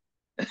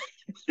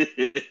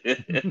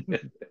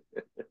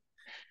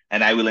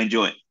 and I will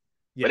enjoy it.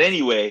 But Yes.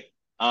 anyway,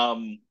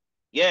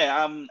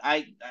 yeah,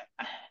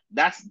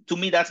 that's to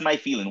me that's my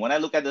feeling. When I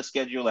look at the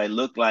schedule, I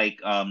look like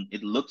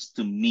it looks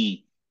to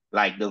me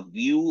like the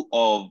view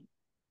of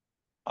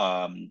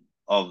the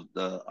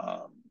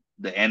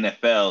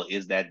NFL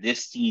is that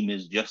this team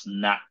is just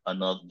not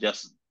another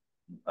just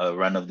a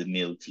run of the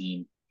mill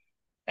team,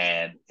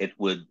 and it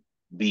would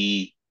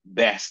be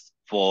best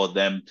for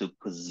them to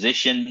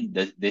position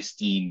this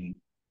team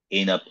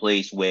in a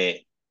place where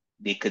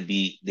they could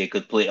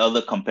play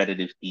other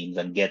competitive teams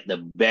and get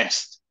the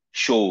best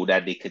show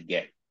that they could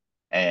get.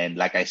 And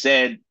like I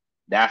said,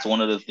 that's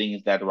one of the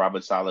things that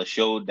Robert Saleh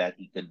showed, that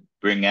he could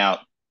bring out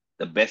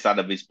the best out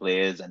of his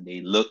players, and they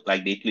look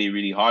like they play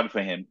really hard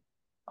for him.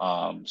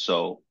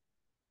 So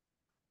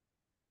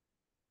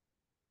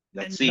And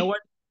let's you know see.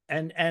 what?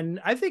 And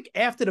I think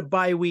after the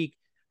bye week,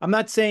 I'm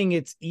not saying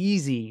it's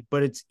easy,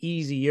 but it's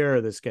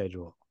easier the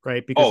schedule,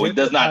 right? Because Oh,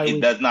 after the bye it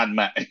week, does not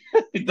match.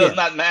 It does yeah,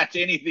 not match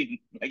anything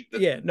like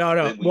yeah, no,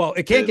 no. the we Well,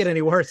 it can't get this.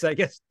 any worse. I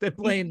guess they're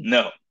playing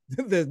No.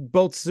 the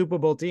both Super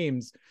Bowl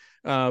teams.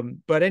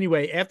 But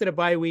anyway, after the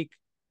bye week,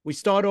 we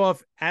start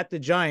off at the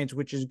Giants,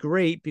 which is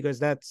great because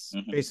that's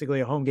Hmm. basically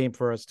a home game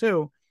for us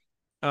too.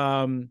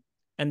 Um,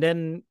 and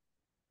then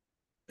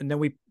and then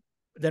we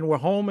then we're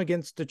home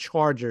against the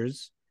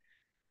Chargers.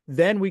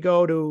 Then we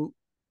go to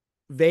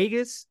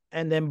Vegas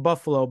and then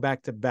Buffalo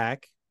back to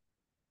back.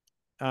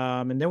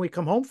 And then we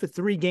come home for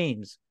 3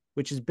 games,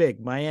 which is big.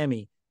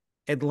 Miami,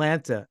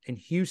 Atlanta, and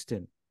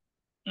Houston.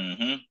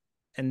 Hmm.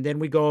 And then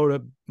we go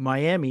to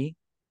Miami,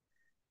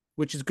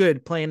 which is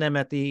good, playing them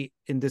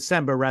in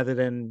December rather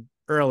than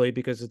early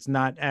because it's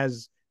not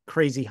as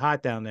crazy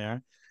hot down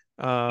there.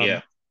 Um,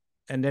 Yeah.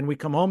 and then we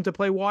come home to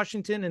play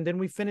Washington, and then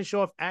we finish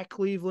off at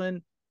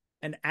Cleveland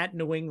and at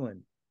New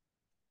England.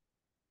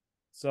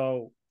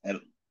 So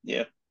And-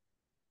 yeah.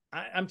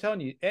 I'm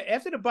telling you,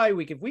 after the bye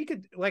week, if we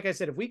could, like I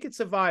said, if we could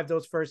survive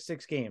those first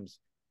 6 games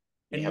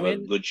You and have a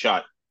win, good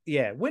shot.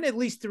 yeah, win at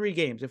least 3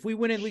 games. If we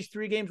win at least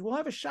 3 games, we'll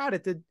have a shot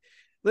at the.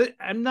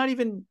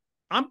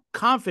 I'm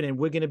confident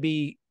we're going to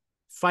be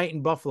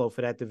fighting Buffalo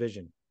for that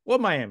division or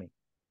Miami.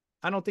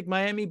 I don't think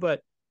Miami,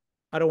 but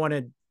I don't want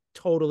to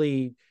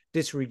totally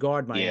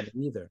disregard Yeah. Miami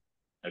either.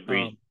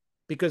 Agreed.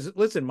 Because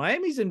listen,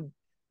 Miami's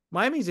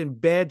in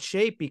bad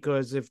shape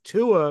because if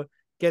Tua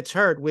gets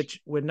hurt, which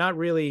we're not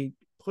really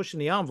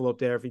pushing the envelope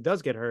there if he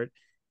does get hurt,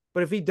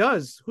 but if he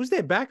does, who's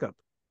their backup?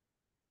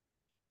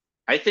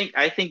 I think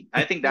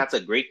that's a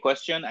great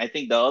question. I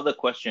think the other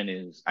question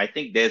is, I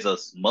think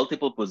there's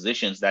multiple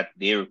positions that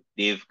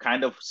they've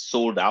kind of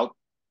sold out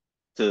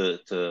to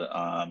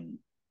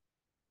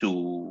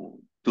to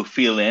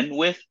fill in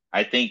with.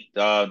 I think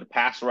the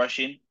pass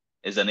rushing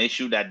is an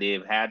issue that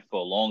they've had for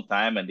a long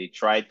time, and they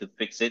tried to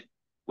fix it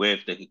with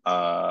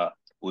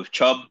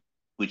Chubb,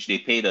 which they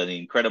paid an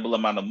incredible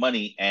amount of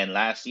money. And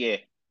last year,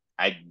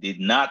 I did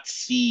not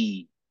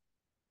see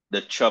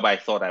the Chubb I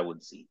thought I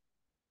would see,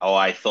 or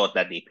I thought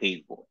that they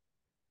paid for.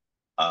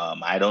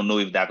 I don't know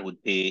if that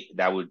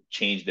would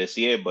change this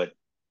year, but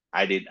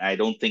I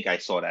don't think I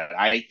saw that.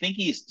 I think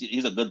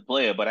he's a good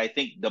player, but I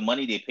think the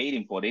money they paid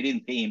him for, they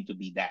didn't pay him to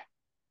be that.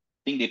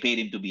 I think they paid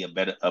him to be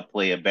a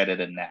player better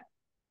than that.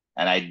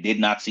 And I did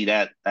not see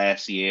that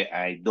last year.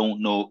 I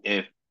don't know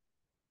if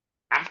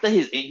after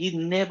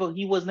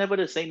he was never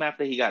the same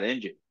after he got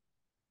injured.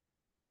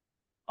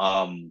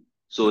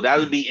 So that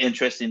would be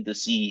interesting to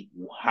see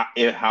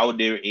how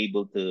they're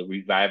able to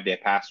revive their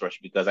pass rush,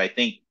 because I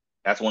think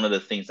that's one of the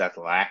things that's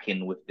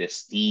lacking with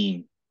this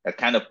team, that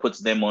kind of puts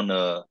them on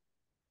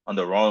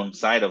the wrong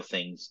side of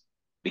things,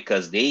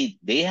 because they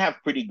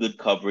have pretty good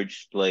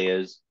coverage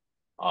players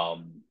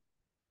um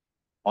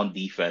on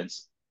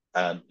defense.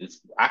 It's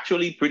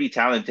actually pretty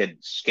talented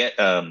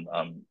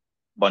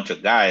bunch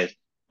of guys,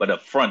 but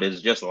up front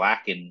is just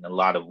lacking in a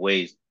lot of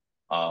ways.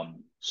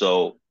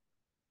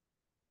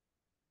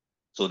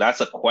 So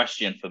that's a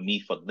question for me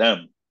for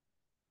them.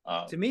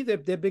 To Um, me, their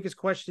biggest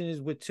question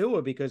is with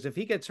Tua because if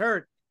he gets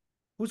hurt,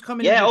 who's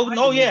coming in yeah. Oh behind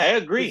no. him Yeah, I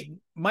is agree.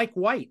 Mike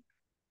White.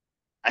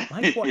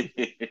 Mike White,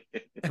 I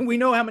and we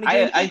know how many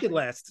games he I could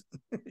last.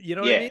 You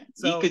know what I yeah. mean?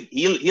 So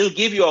He'll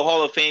give you a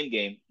Hall of Fame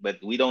game, but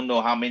we don't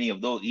know how many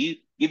of those.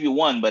 He give you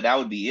one, but that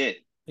would be it.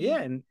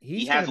 yeah, and He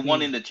he's going has to one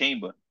be in the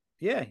chamber,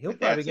 yeah, he'll but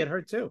probably that's get it.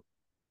 hurt too.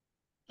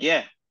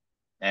 Yeah,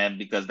 and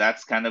because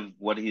that's kind of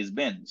what he's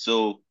been.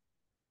 So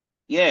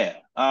yeah,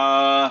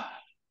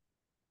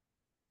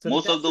 So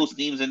most of that's those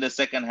teams in the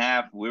second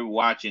half we're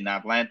watching,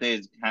 Atlanta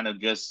is kind of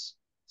just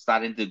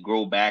starting to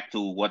grow back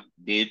to what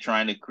they're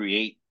trying to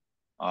create.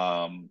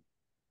 Um,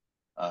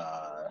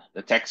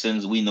 the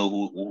Texans, we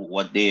know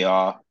what they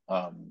are. they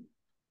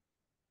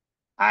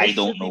I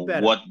don't should be know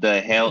better. what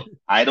the hell.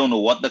 I don't know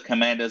what the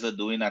Commanders are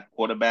doing at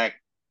quarterback.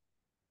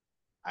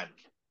 I,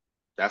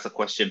 that's a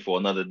question for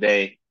another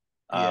day.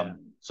 Yeah.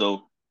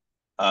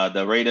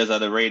 The Raiders are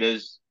the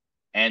Raiders,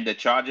 and the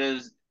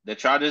Chargers. The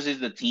Chargers is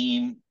the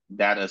team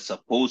that is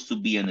supposed to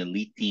be an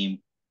elite team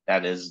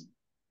that is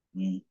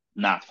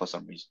not for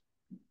some reason.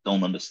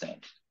 Don't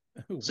understand.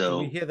 We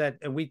So hear that,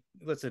 and we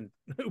listen.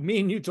 Me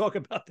and you talk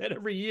about that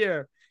every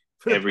year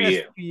for the every past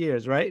year, few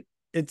years, right?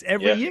 It's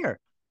every yeah, year.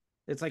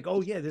 It's like,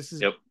 oh yeah, this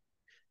is yep,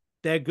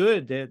 they're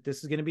good.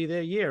 This is going to be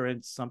their year,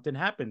 and something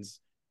happens.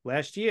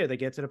 Last year, they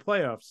get to the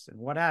playoffs, and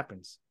what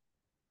happens?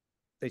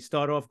 They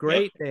start off yep.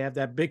 great. They have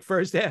that big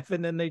first half,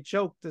 and then they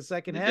choke the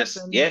second They half. just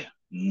And yeah.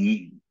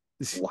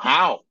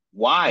 How?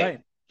 Why?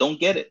 right, Don't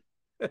get it.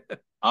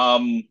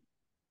 Um,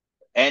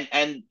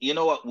 and you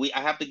know what?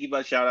 I have to give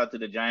a shout out to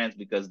the Giants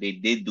because they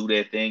did do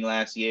their thing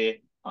last year.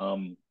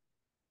 And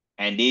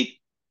they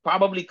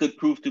probably could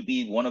prove to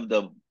be one of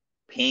the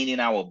pain in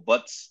our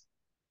butts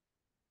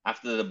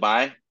after the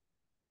bye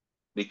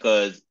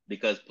because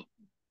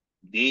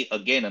they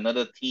again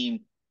another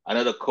team,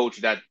 another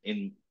coach that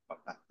in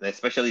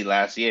especially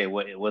last year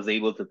was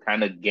able to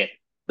kind of get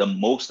the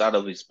most out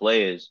of his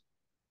players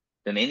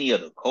than any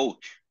other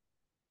coach.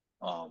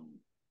 Um,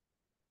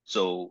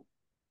 so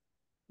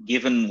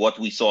given what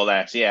we saw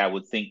last year, I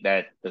would think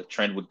that the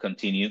trend would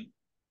continue.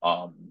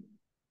 Um,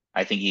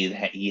 I think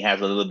he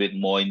has a little bit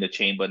more in the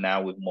chamber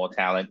now with more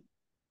talent.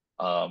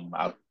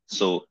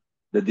 So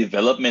the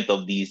development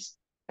of these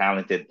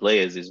talented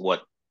players is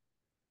what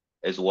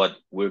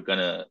we're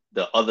gonna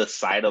the other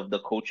side of the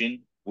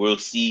coaching. We'll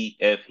see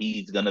if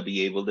he's gonna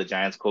be able. The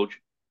Giants coach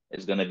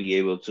is gonna be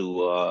able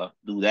to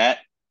do that.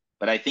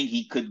 But I think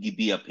he could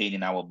be a pain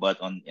in our butt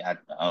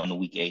on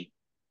week 8.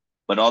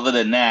 But other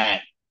than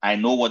that, I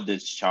know what the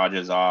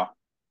Chargers are.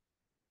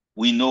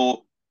 We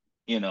know,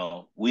 we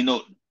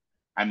know.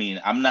 I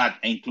mean, I'm not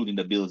including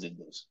the Bills in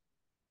this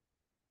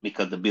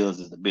because the Bills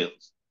is the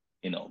Bills,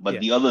 But yeah.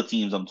 the other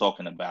teams I'm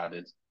talking about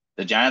is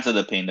the Giants are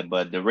the pain in the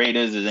butt. The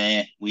Raiders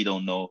is we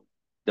don't know.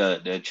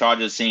 The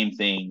Chargers, same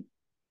thing,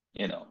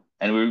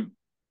 And we're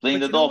playing But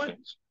the you know what?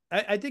 Dolphins.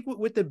 I think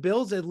with the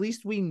Bills, at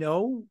least we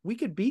know we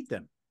could beat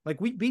them. Like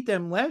we beat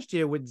them last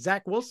year with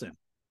Zach Wilson,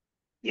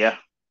 Yeah,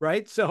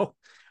 right? So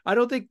I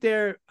don't think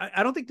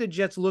I don't think the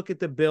Jets look at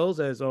the Bills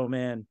as, oh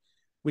man,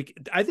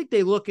 I think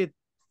they look at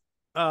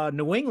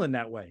New England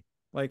that way.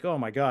 Like, oh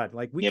my God,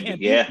 like we yeah, but can't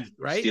beat yeah. these,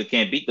 right? Still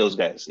can't beat those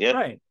guys. Yeah,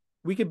 Right.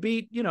 We could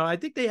beat, I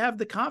think they have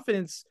the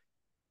confidence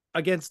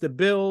against the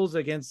Bills,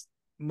 against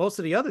most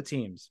of the other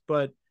teams,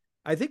 but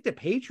I think the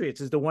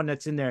Patriots is the one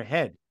that's in their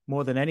head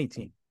more than any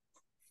team.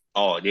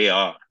 oh, they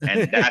are,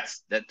 and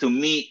that's that to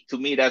me. To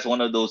me, that's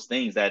one of those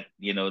things that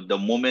the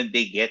moment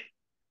they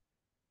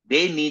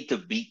need to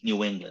beat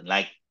New England.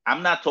 Like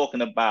I'm not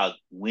talking about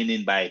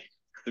winning by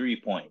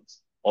 3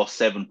 points or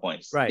 7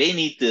 points. Right. They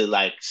need to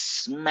like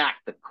smack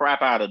the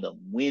crap out of them,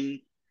 win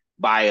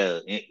by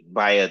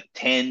a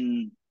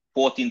 10,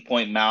 14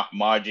 point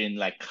margin,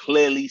 like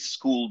clearly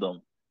school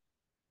them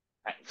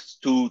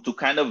to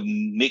kind of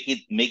make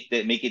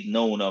it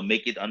known or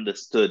make it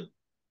understood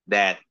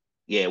that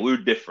yeah, we're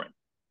different.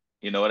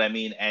 You know what I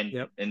mean? And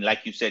Yep. and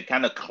like you said,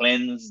 kind of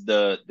cleanse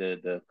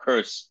the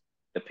curse,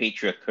 the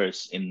Patriot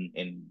curse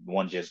in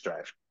one just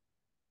drive.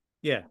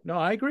 Yeah. No,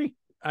 I agree.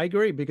 I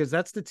agree because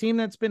that's the team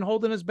that's been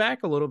holding us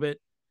back a little bit,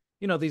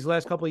 these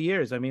last couple of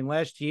years. I mean,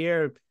 last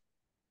year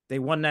they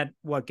won that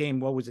what game?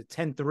 What was it?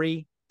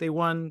 10-3. They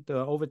won the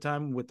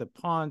overtime with the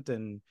punt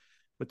and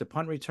with the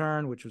punt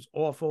return, which was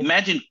awful.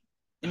 Imagine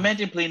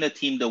imagine playing a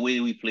team the way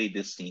we played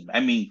this team.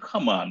 I mean,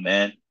 come on,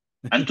 man.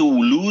 And to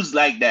lose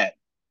like that.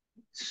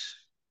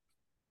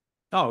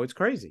 Oh, it's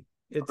crazy.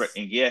 It's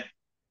Yeah.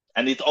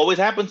 And it always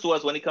happens to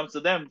us when it comes to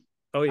them.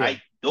 oh yeah.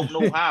 I don't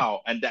know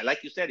how. And that,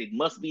 like you said, it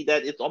must be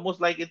that it's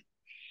almost like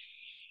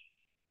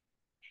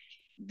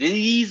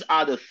these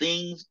are the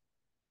things,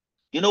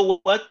 you know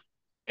what?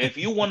 If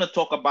you want to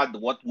talk about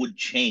what would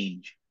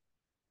change,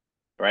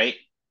 right?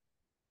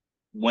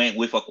 When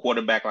with a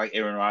quarterback like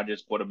Aaron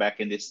Rodgers, quarterback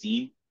in this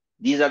team,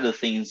 these are the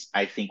things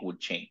I think would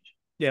change.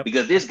 Yep.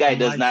 Because this The guy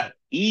does not,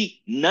 mindset.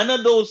 none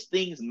of those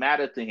things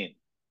matter to him.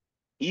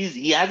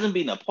 He hasn't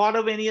been a part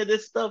of any of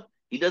this stuff.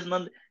 He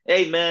doesn't.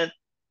 Hey man,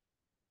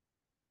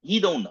 he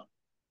don't know.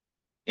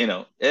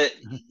 It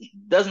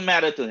doesn't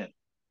matter to him.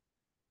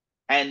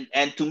 And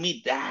to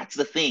me, that's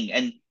the thing.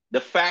 And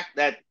the fact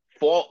that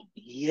for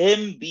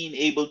him being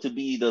able to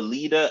be the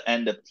leader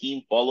and the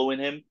team following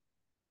him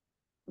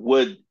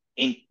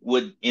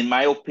in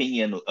my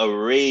opinion,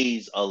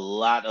 erase a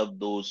lot of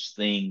those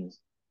things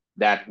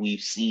that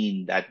we've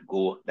seen that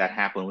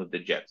happen with the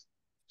Jets.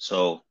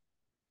 So,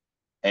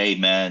 hey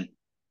man,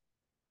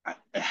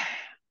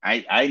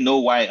 I know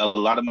why a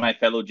lot of my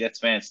fellow Jets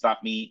fans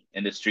stop me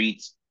in the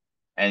streets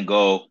and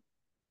go,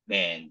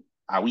 man,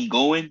 are we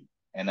going?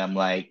 And I'm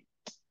like,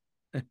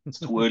 it's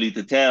too early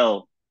to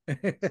tell.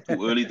 It's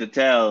too early to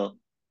tell.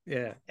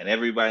 Yeah. And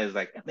everybody's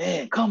like,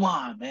 man, come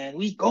on, man,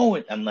 we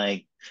going. I'm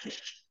like,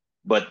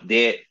 but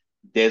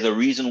there's a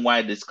reason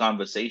why this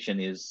conversation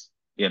is,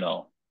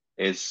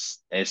 is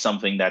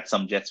something that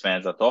some Jets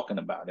fans are talking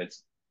about.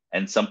 It's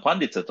and some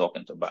pundits are And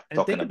talking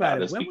think about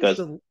about it. is because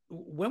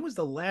When was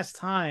the last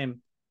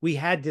time we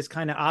had this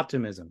kind of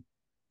optimism?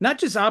 Not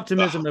just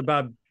optimism ugh,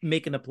 about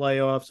making the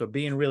playoffs or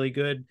being really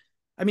good.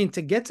 I mean,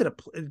 to get to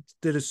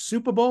the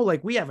Super Bowl,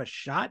 like we have a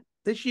shot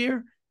this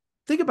year.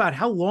 Think about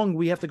how long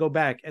we have to go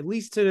back, at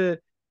least to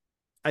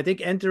I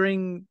think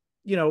entering,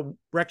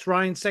 Rex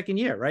Ryan's second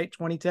year, right?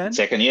 2010.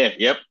 second year,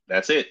 yep,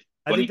 that's it.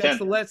 I think that's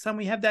the 2010. last time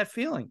we have that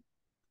feeling.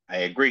 I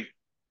agree.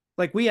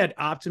 Like we had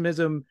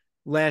optimism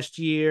last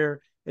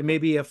year and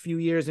maybe a few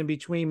years in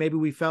between. Maybe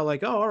we felt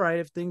like, oh, all right,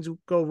 if things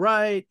go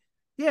right,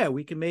 yeah,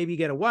 we can maybe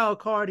get a wild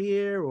card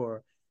here.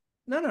 Or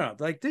no.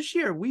 Like this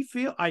year, we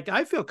feel like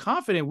I feel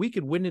confident we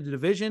could win the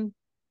division.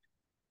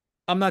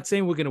 I'm not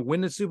saying we're going to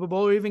win the Super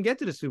Bowl or even get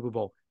to the Super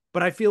Bowl,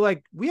 but I feel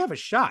like we have a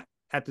shot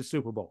at the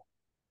Super Bowl.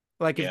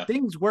 Like if Yeah.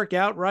 things work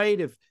out right,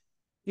 if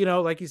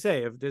like you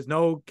say, if there's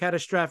no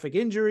catastrophic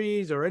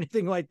injuries or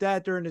anything like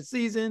that during the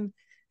season,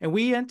 and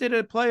we enter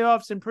the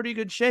playoffs in pretty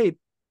good shape,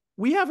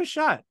 we have a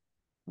shot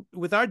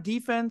with our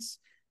defense.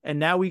 And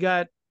now we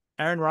got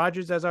Aaron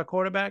Rodgers as our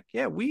quarterback.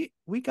 Yeah, we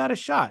got a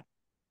shot.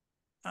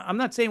 I'm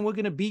not saying we're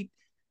going to beat,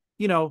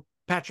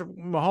 Patrick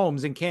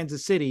Mahomes in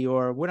Kansas City,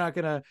 or we're not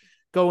going to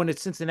go into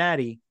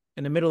Cincinnati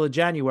in the middle of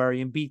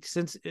January and beat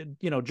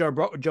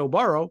Joe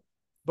Burrow,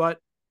 but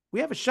we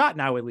have a shot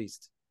now at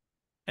least.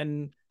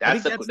 And I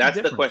think that's That's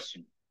the difference.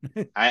 question.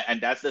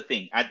 And that's the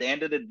thing. At the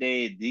end of the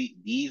day,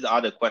 these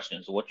are the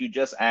questions. What you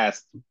just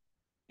asked,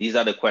 these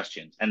are the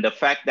questions. And the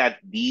fact that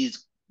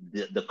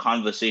the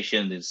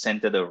conversation is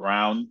centered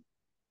around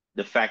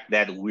the fact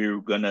that we're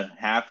gonna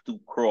have to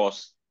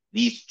cross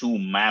these two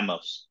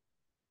mammoths,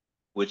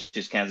 which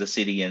is Kansas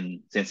City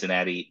and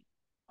Cincinnati,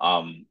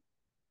 um,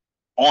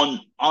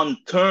 on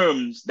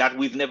terms that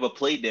we've never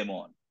played them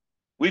on.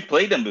 We've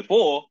played them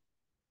before,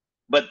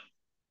 but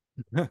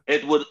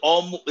it would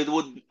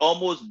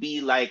almost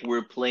be like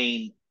we're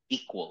playing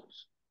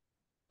equals,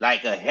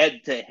 like a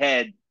head to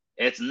head.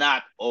 It's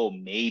not, oh,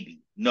 maybe.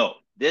 No,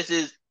 this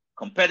is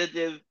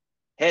competitive,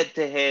 head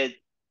to head,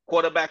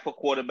 quarterback for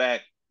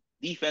quarterback,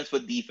 defense for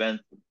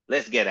defense.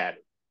 Let's get at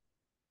it.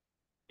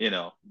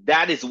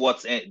 That is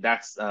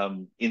that's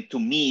into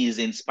me is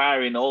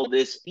inspiring all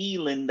this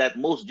feeling that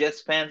most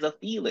Jets fans are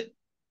feeling.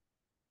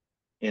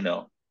 You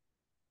know,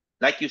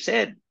 like you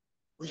said,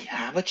 we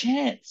have a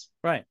chance.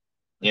 Right.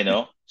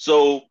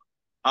 So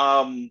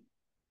um,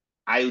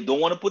 I don't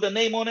want to put a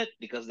name on it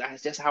because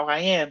that's just how I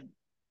am,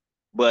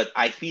 but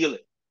I feel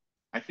it.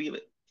 I feel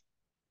it.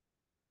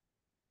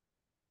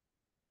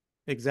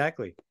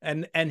 Exactly.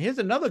 And here's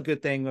another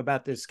good thing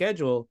about this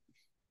schedule.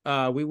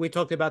 We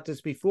talked about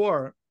this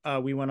before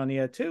we went on the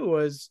air too,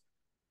 was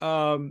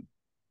um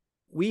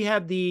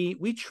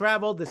we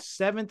traveled the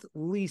seventh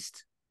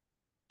least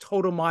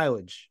total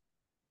mileage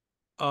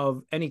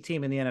of any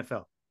team in the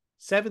NFL.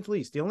 Seventh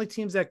least. The only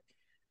teams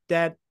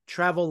that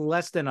travel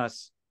less than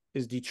us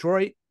is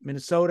Detroit,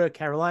 Minnesota,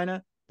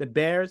 Carolina, the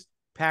Bears,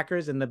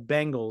 Packers, and the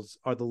Bengals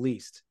are the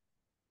least.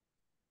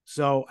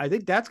 So I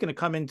think that's going to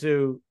come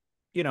into,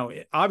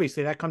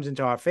 obviously that comes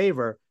into our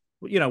favor.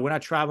 We're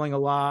not traveling a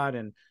lot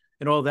and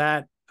all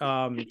that.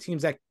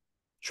 Teams that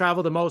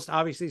travel the most,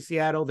 obviously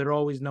Seattle, they're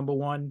always number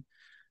one.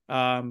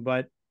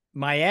 But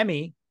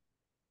Miami,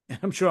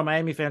 I'm sure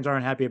Miami fans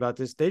aren't happy about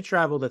this. They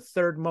travel the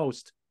third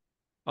most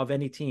of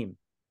any team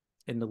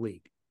in the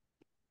league.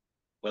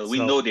 Well, we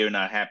So know they're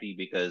not happy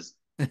because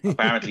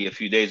apparently a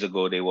few days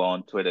ago they were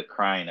on Twitter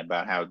crying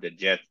about how the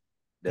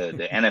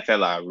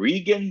NFL are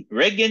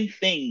rigging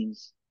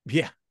things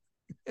yeah,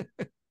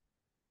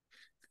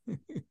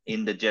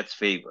 in the Jets'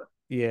 favor.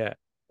 yeah,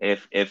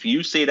 If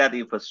you say that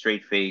with a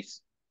straight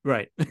face,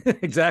 right,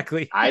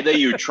 exactly. either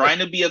you're trying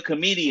to be a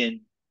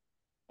comedian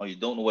or you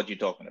don't know what you're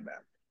talking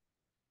about.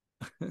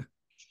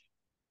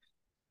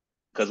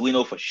 Because we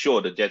know for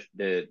sure the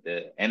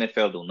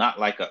NFL do not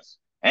like us,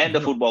 and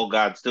the football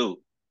gods too. No,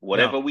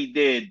 Whatever we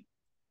did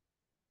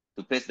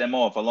to piss them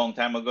off a long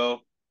time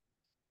ago,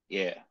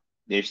 yeah,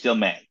 they're still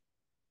mad.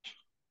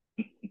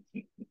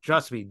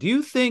 trust me. Do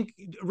you think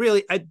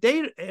really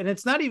and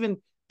it's not even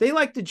they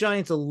like the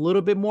Giants a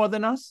little bit more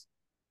than us,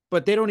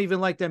 but they don't even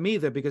like them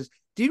either. Because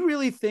do you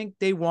really think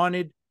they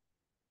wanted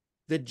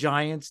the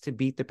Giants to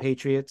beat the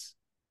Patriots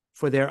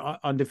for their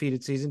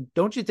undefeated season?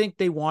 Don't you think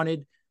they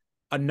wanted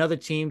another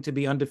team to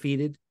be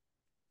undefeated?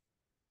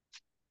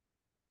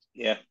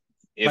 Yeah,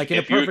 Like in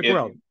a if you perfect if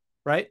world,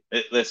 right?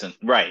 listen,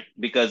 right,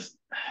 because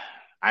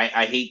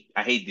I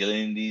hate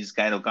dealing in these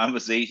kind of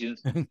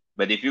conversations,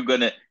 but if you're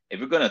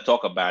gonna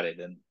talk about it,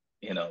 then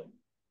you know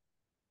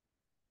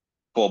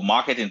for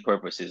marketing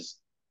purposes,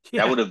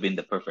 that Yeah, would have been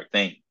the perfect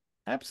thing.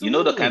 You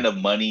know the kind absolutely. of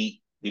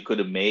money you could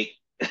have made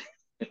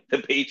the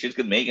Patriots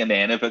could make and the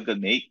NFL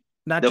could make.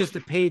 Not The just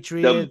the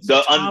Patriots,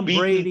 Tom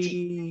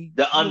Brady,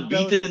 the Bill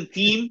Belichick. unbeaten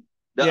team,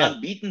 Yeah.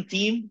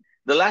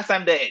 The last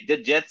time the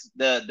Jets,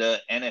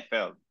 the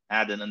NFL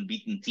had an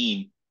unbeaten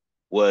team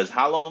was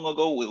how long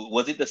ago?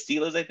 Was it the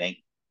Steelers? I think.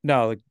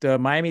 No, like the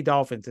Miami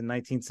Dolphins in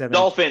 1972.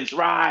 Dolphins,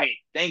 right?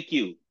 Thank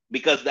you,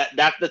 because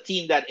that's the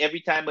team that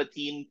every time a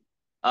team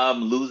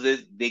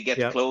loses, they get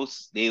Yep.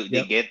 close.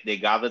 Yep. They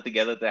gather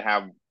together to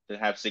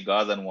have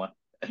cigars and one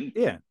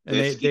Yeah. And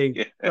they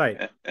whiskey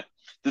right.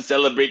 to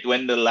celebrate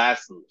when the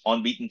last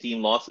unbeaten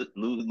team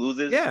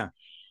loses. Yeah,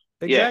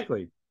 Yeah.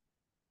 exactly.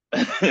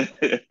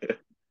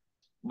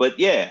 But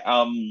yeah,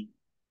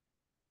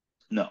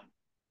 no.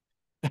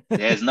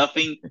 There's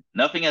nothing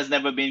has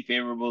never been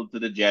favorable to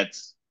the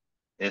Jets.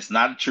 It's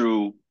not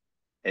true.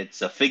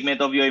 It's a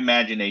figment of your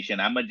imagination.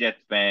 I'm a Jets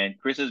fan.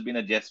 Chris has been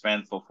a Jets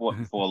fan for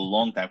a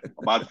long time,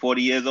 about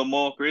 40 years or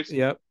more, Chris.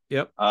 Yep.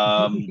 Yep.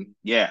 Yeah.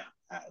 Yeah,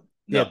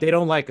 No. they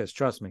don't like us,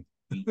 trust me.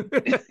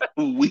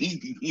 Nobody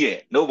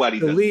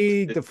The does.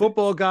 league, the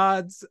football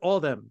gods, all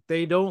them.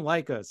 They don't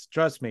like us,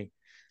 trust me.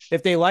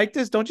 If they liked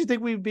us, don't you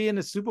think we'd be in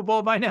the Super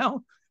Bowl by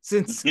now?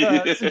 Since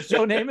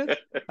Joe Namath,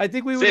 I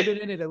think we would have been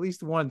in it at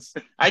least once.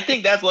 I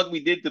think that's what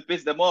we did to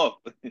piss them off.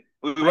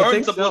 We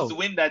weren't supposed to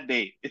win that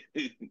day.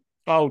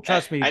 Oh,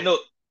 trust me. I know.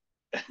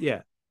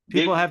 Yeah,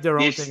 people have their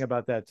own thing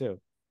about that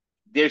too.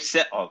 They're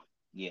set off.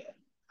 Yeah,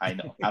 I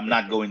know. I'm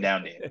not going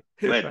down there,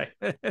 but right.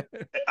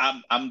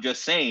 I'm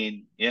just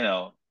saying.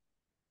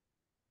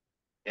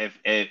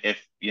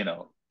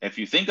 If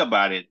you think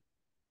about it,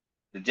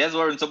 the Jets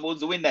weren't supposed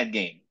to win that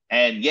game.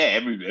 And yeah,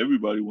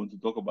 everybody wants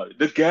to talk about it.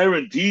 The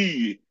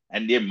guarantee,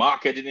 and they're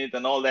marketing it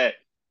and all that.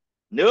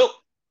 Nope,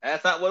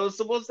 that's not what was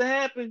supposed to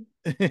happen.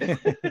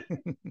 And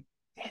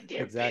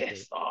they're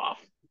pissed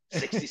off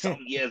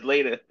 60-something years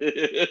later.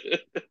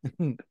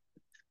 And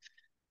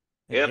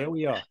here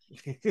we are.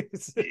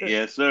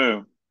 Yes,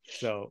 sir.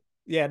 So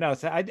yeah, no,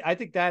 so I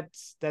think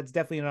that's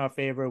definitely in our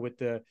favor with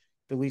the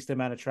least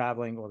amount of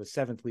traveling, or the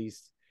seventh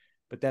least.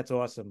 But that's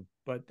awesome.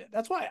 But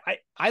that's why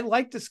I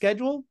like the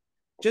schedule.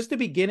 Just the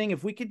beginning,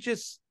 if we could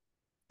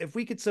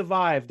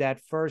survive that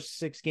first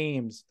 6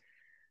 games,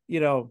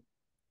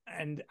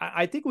 and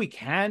I think we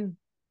can.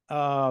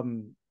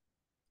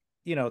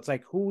 It's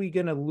like, who are we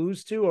gonna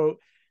lose to? Or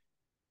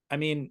I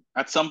mean,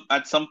 at some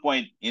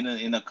point in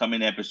a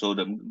coming episode,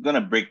 I'm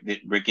gonna break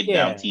it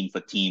down team for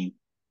team,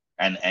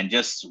 and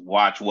just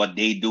watch what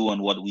they do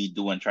and what we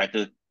do, and try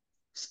to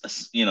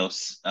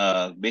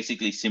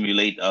basically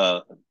simulate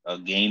a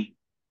game,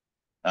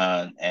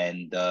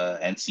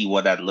 and see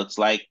what that looks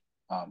like.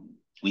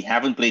 We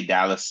haven't played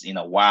Dallas in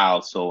a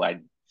while, so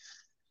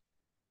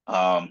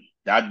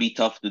that'd be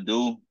tough to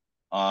do.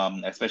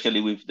 Especially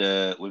with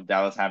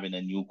Dallas having a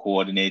new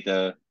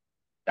coordinator,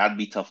 that'd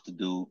be tough to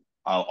do.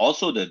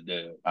 Also,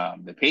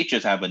 the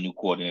Patriots have a new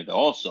coordinator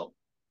also.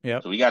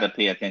 Yeah. So we got to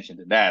pay attention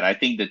to that. I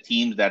think the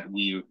teams that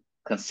we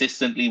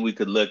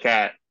could look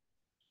at,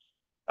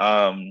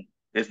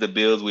 is the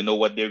Bills. We know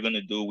what they're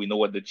gonna do. We know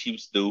what the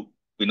Chiefs do.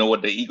 We know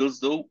what the Eagles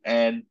do.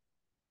 And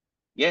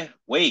yeah,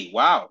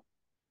 wow.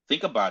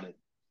 Think about it.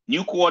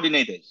 New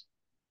coordinators.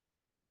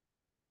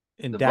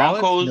 In the Dallas,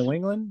 Broncos,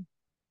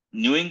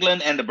 New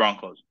England, and the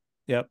Broncos.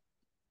 Yep.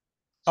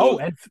 So,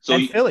 and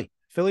Philly.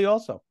 Philly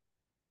also.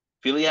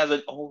 Philly has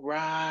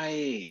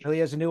right. Philly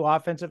has a new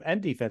offensive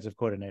and defensive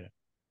coordinator.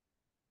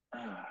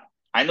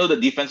 I know the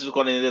defensive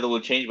coordinator will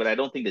change, but I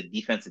don't think the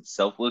defense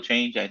itself will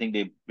change. I think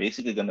they're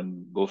basically going to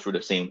go through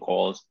the same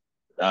calls.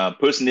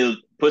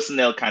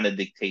 Personnel kind of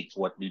dictates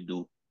what you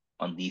do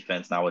on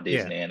defense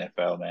nowadays in the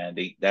NFL, man.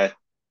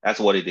 That's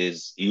what it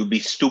is. You'd be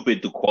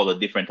stupid to call a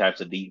different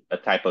type of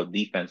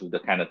defense with the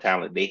kind of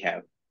talent they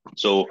have.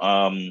 So,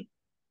 don't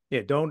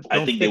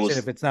fix it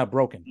if it's not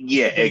broken.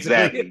 Yeah,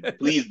 exactly.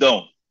 Please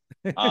don't.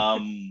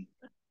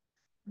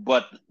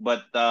 But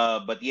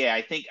yeah,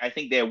 I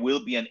think there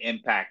will be an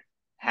impact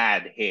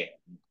had here,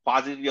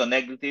 positively or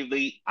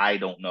negatively. I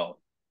don't know,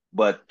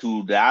 but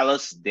to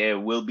Dallas, there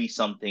will be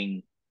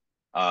something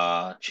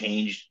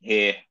changed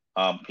here.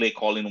 Play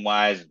calling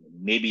wise,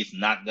 maybe it's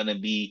not gonna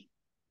be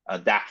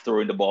Dak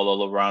throwing the ball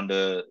all around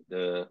the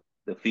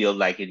field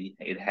like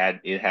it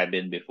had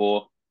been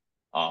before.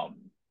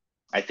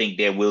 I think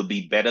there will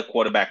be better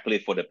quarterback play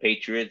for the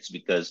Patriots,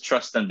 because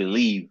trust and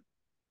believe,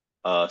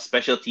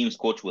 special teams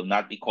coach will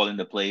not be calling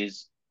the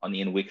plays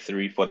in week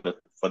 3 for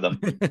them.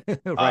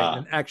 Right,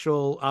 an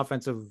actual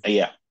offensive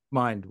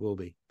mind will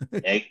be.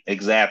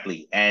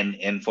 Exactly.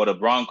 And for the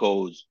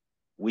Broncos,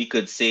 we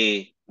could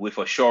say with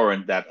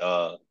assurance that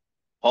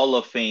Hall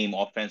of Fame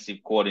offensive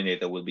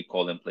coordinator will be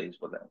calling plays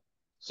for them.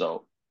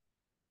 So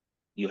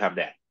you have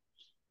that.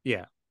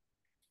 Yeah.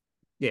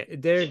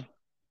 They're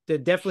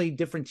definitely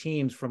different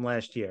teams from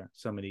last year.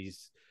 Some of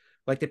these,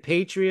 like the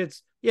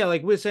Patriots,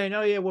 like we're saying,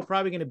 oh yeah, we're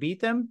probably going to beat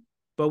them,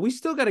 but we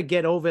still got to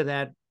get over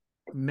that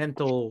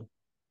mental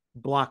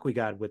block we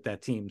got with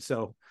that team.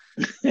 So,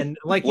 and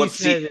like you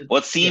said,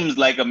 what seems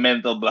like a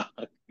mental block,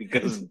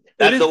 because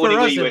that's the only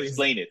way you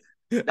explain it.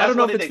 I don't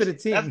know if it's for the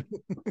team.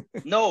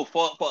 No,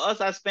 for us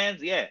as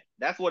fans,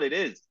 that's what it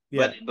is.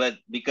 Yeah, but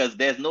because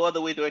there's no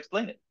other way to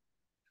explain it.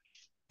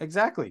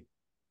 exactly.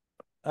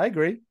 I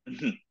agree.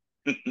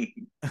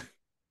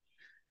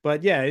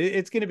 But yeah,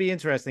 it's going to be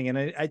interesting, and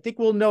I think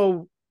we'll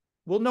know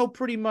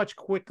pretty much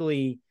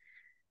quickly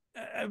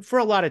for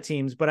a lot of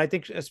teams, but I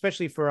think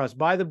especially for us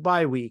by the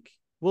bye week,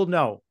 we'll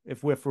know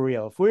if we're for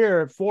real. If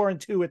we're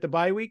 4-2 at the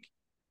bye week,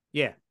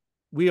 yeah,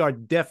 we are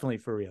definitely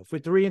for real. If we're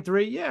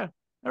 3-3, yeah,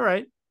 all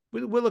right,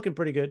 we're looking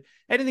pretty good.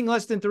 Anything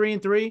less than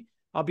 3-3,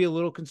 I'll be a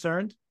little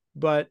concerned.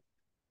 But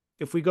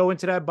if we go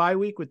into that bye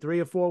week with 3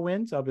 or 4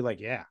 wins, I'll be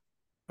like, yeah,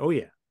 oh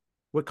yeah,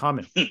 we're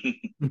coming.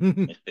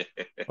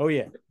 Oh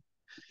yeah.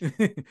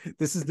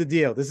 This is the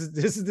deal. This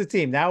is the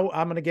team. Now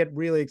I'm gonna get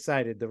really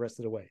excited the rest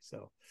of the way.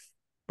 So,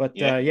 but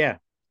Yeah, yeah.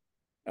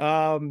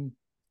 All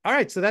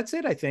right, so that's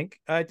it. I think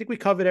we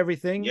covered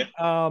everything.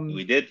 yeah,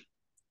 we did.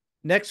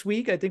 Next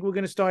week, I think we're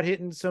gonna start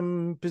hitting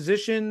some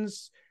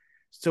positions,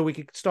 so we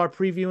could start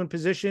previewing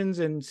positions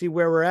and see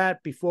where we're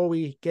at before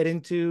we get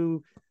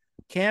into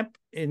camp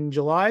in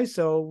July.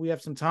 So we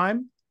have some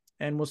time,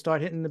 and we'll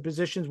start hitting the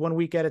positions 1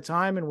 week at a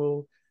time, and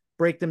we'll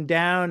break them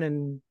down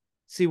and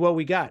see what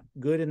we got,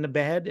 good and the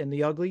bad and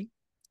the ugly.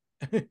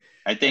 And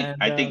I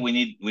think we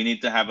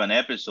need to have an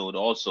episode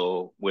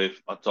also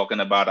with talking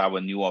about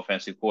our new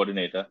offensive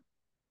coordinator.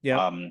 yep.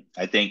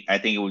 I think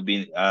it would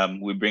be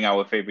we bring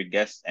our favorite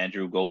guest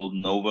Andrew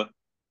Golden over,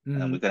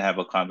 and we Mhm. could have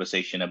a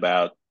conversation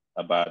about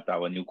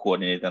our new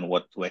coordinator and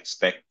what to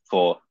expect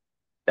for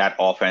that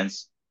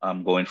offense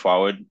going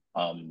forward.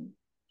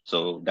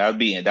 So that would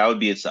be an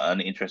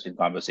interesting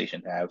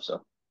conversation to have.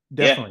 So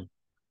yeah, Definitely.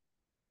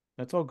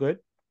 That's all good.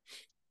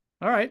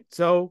 All right.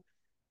 So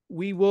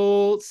we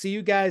will see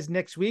you guys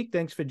next week.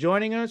 Thanks for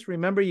joining us.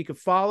 Remember, you can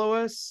follow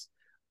us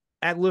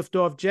at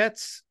Liftoff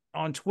Jets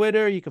on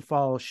Twitter. You can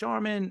follow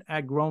Charmin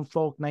at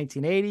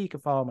GrownFolk1980. You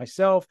can follow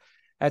myself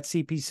at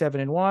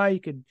CP7NY. You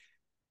could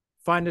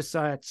find us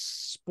at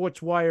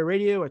SportsWire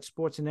Radio at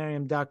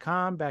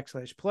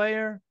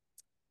sportsanarium.com/player.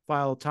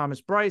 Follow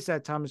Thomas Bryce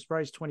at Thomas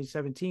Bryce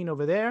 2017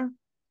 over there.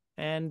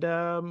 And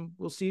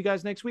we'll see you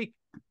guys next week.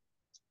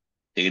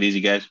 take it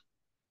easy, guys.